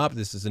that's come up.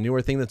 This is a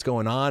newer thing that's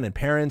going on, and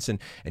parents and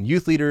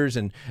youth leaders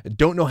and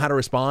don't know how to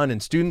respond,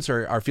 and students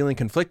are feeling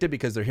conflicted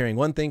because they're hearing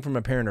one thing from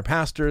a parent or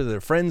pastor,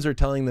 their friends are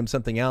telling them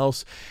something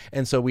else.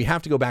 And so we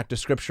have to go back to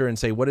Scripture and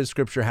say, what does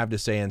Scripture have to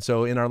say? And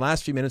so in our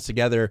last few minutes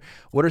together,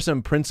 what are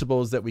some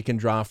principles that we can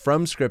draw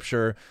from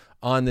Scripture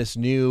on this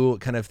new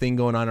kind of thing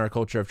going on in our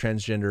culture of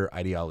transgender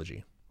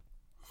ideology?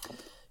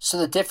 So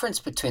the difference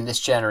between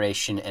this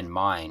generation and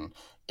mine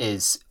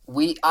is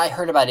I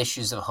heard about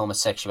issues of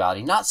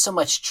homosexuality, not so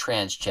much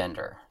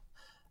transgender,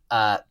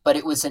 but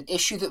it was an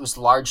issue that was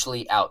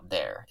largely out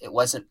there. It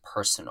wasn't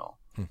personal.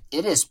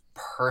 It is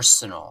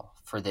personal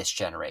for this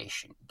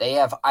generation. They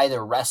have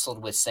either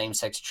wrestled with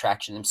same-sex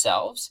attraction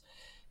themselves,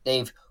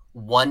 they've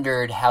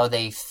wondered how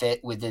they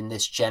fit within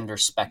this gender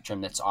spectrum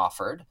that's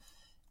offered,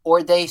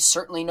 or they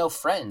certainly know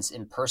friends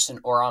in person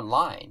or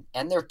online,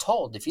 and they're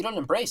told, if you don't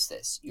embrace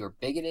this, you're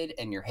bigoted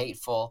and you're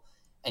hateful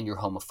and you're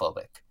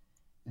homophobic.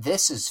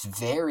 This is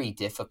very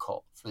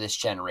difficult for this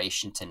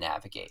generation to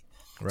navigate.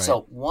 Right.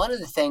 So one of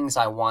the things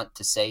I want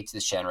to say to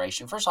this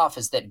generation, first off,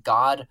 is that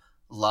God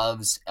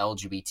loves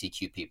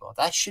LGBTQ people.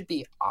 That should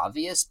be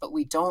obvious, but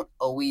we don't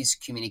always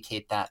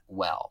communicate that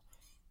well.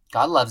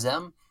 God loves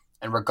them.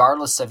 And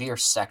regardless of your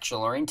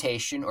sexual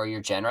orientation or your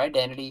gender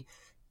identity,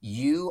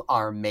 you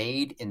are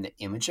made in the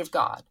image of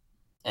God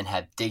and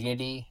have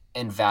dignity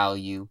and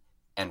value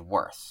and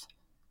worth.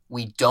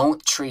 We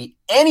don't treat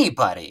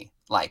anybody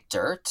like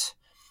dirt.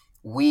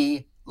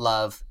 We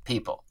love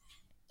people.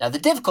 Now, the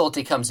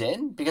difficulty comes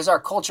in because our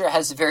culture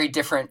has a very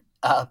different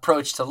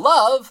approach to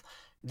love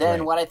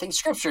than what I think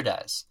Scripture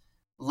does.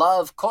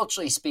 Love,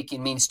 culturally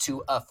speaking, means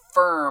to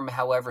affirm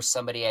however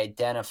somebody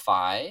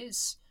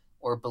identifies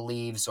or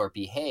believes or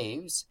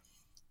behaves,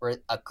 where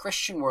a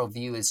Christian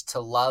worldview is to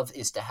love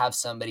is to have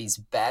somebody's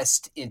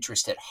best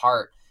interest at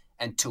heart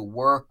and to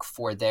work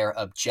for their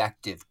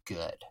objective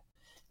good.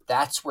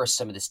 That's where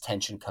some of this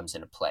tension comes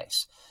into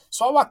place.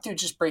 So I'll walk through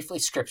just briefly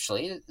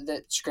scripturally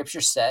that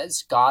Scripture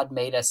says God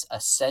made us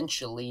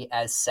essentially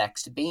as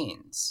sexed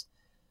beings.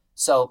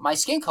 So my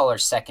skin color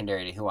is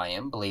secondary to who I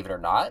am, believe it or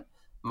not.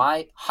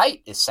 My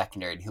height is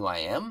secondary to who I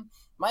am.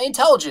 My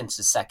intelligence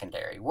is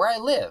secondary, where I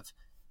live.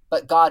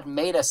 But God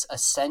made us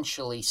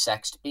essentially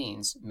sexed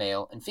beings,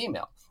 male and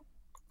female.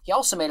 He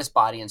also made us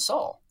body and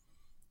soul.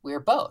 We are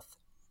both.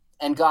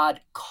 And God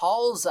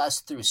calls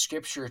us through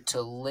Scripture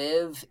to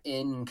live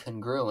in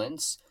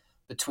congruence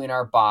between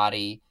our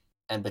body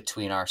and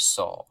between our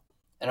soul.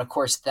 And of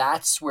course,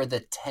 that's where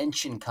the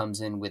tension comes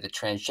in with the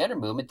transgender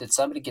movement, that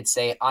somebody could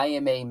say, I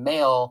am a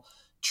male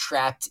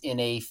trapped in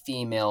a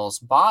female's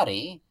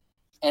body,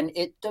 and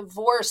it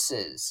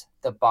divorces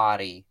the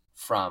body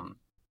from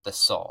the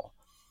soul.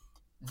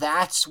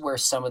 That's where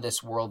some of this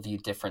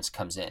worldview difference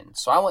comes in.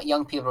 So I want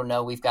young people to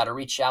know we've got to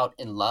reach out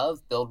in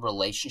love, build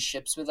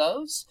relationships with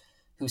those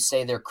who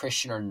say they're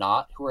Christian or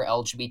not, who are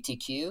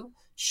LGBTQ.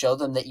 Show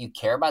them that you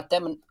care about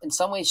them. And in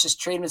some ways,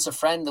 just treat them as a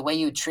friend the way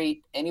you would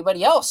treat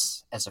anybody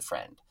else as a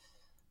friend.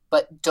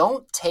 But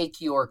don't take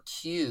your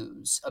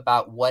cues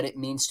about what it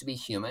means to be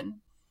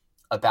human,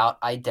 about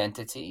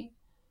identity,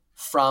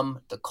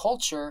 from the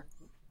culture.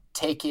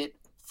 Take it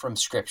from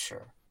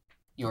Scripture.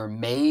 You are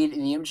made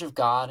in the image of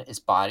God as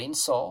body and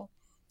soul,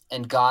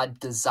 and God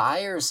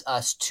desires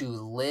us to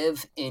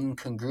live in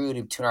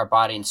congruity between our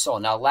body and soul.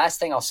 Now, last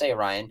thing I'll say,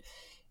 Ryan,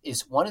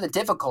 is one of the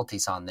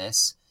difficulties on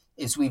this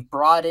is we've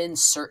brought in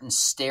certain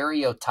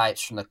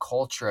stereotypes from the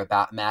culture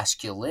about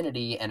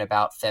masculinity and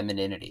about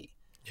femininity.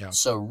 Yeah.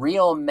 So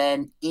real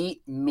men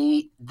eat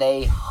meat,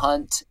 they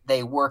hunt,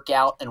 they work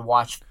out and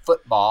watch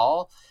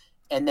football.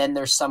 And then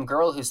there's some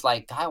girl who's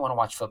like, I want to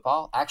watch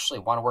football. I actually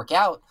want to work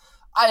out.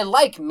 I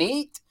like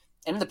meat.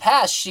 And in the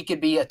past, she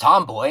could be a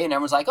tomboy and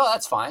everyone's like, oh,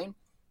 that's fine.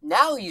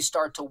 Now you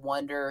start to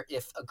wonder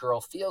if a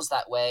girl feels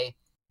that way,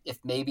 if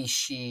maybe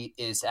she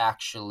is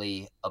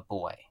actually a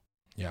boy.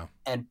 Yeah.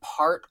 And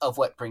part of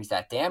what brings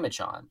that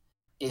damage on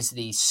is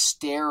these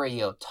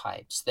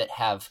stereotypes that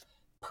have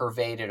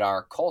pervaded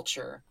our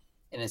culture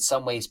and in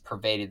some ways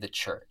pervaded the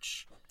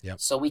church. Yep.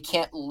 So we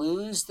can't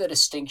lose the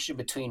distinction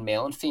between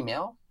male and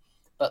female,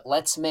 but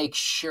let's make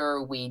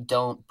sure we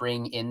don't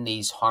bring in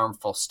these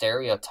harmful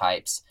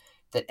stereotypes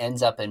that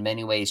ends up in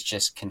many ways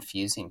just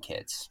confusing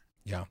kids.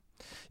 Yeah.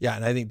 Yeah.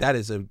 And I think that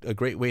is a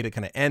great way to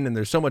kind of end. And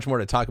there's so much more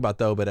to talk about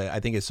though, but I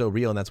think it's so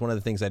real. And that's one of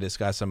the things I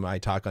discuss in my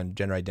talk on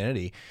gender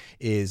identity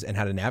is, and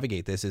how to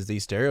navigate this, is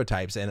these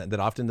stereotypes and that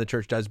often the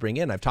church does bring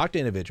in. I've talked to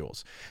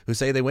individuals who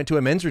say they went to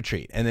a men's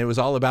retreat and it was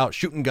all about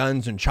shooting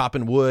guns and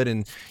chopping wood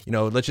and,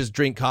 let's just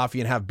drink coffee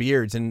and have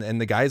beards. And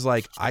the guy's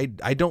like, I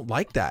don't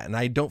like that. And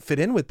I don't fit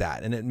in with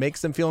that. And it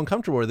makes them feel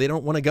uncomfortable or they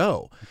don't want to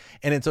go.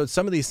 And so it's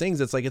some of these things,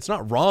 it's like, it's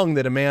not wrong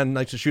that a man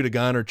likes to shoot a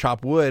gun or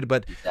chop wood,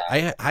 but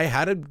I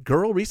had a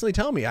girl recently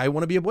tell me I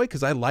want to be a boy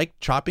because I like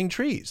chopping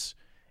trees.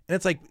 And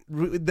it's like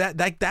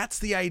that's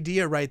the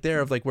idea right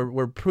there of like,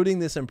 we're putting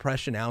this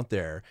impression out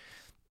there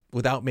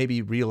without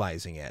maybe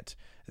realizing it,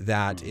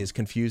 that is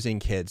confusing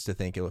kids to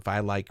think, if I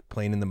like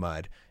playing in the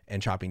mud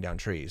and chopping down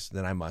trees,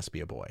 then I must be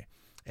a boy.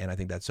 And I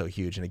think that's so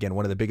huge. And again,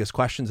 one of the biggest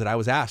questions that I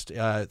was asked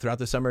throughout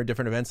the summer,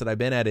 different events that I've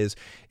been at is,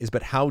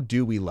 but how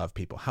do we love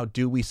people? How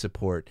do we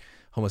support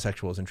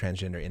homosexuals and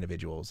transgender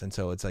individuals? And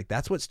so it's like,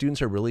 that's what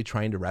students are really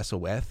trying to wrestle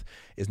with,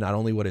 is not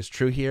only what is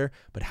true here,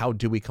 but how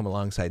do we come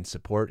alongside and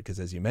support? Because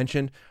as you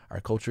mentioned,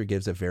 our culture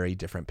gives a very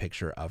different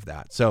picture of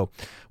that. So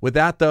with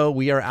that though,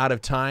 we are out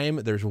of time.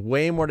 There's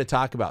way more to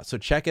talk about. So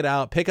check it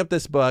out, pick up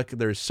this book.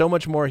 There's so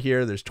much more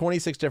here. There's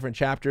 26 different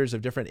chapters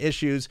of different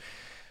issues.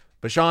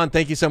 But Sean,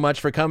 thank you so much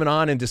for coming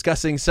on and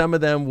discussing some of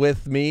them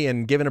with me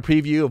and giving a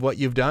preview of what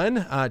you've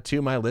done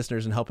to my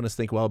listeners and helping us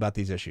think well about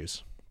these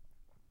issues.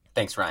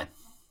 Thanks, Ryan.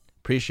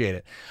 Appreciate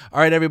it. All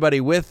right,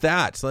 everybody. With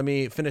that, so let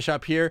me finish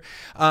up here.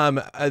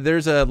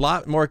 There's a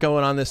lot more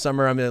going on this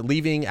summer. I'm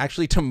leaving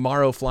actually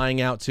tomorrow,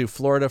 flying out to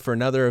Florida for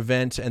another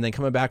event, and then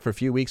coming back for a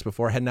few weeks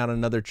before heading out on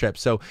another trip.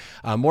 So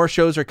more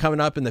shows are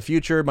coming up in the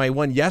future. My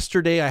one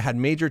yesterday, I had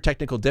major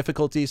technical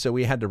difficulties, so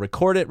we had to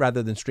record it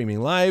rather than streaming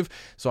live.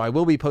 So I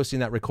will be posting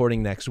that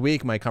recording next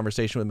week. My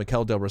conversation with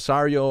Mikel Del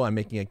Rosario. I'm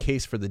making a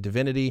case for the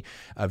divinity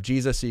of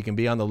Jesus, so you can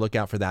be on the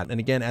lookout for that. And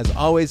again, as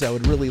always, I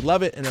would really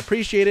love it and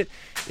appreciate it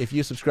if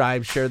you subscribe.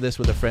 Share this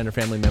with a friend or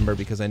family member,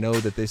 because I know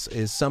that this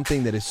is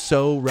something that is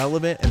so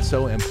relevant and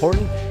so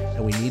important,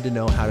 and we need to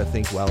know how to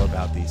think well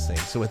about these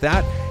things. So with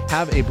that,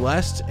 have a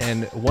blessed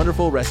and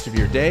wonderful rest of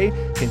your day.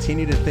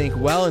 Continue to think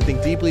well and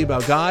think deeply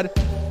about God,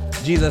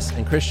 Jesus,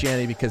 and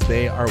Christianity, because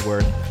they are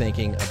worth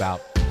thinking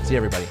about. See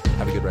everybody.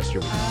 Have a good rest of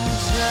your week.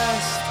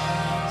 Just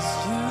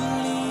as you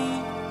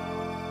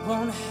leave,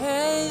 won't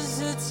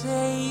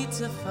hesitate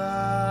to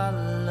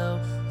follow.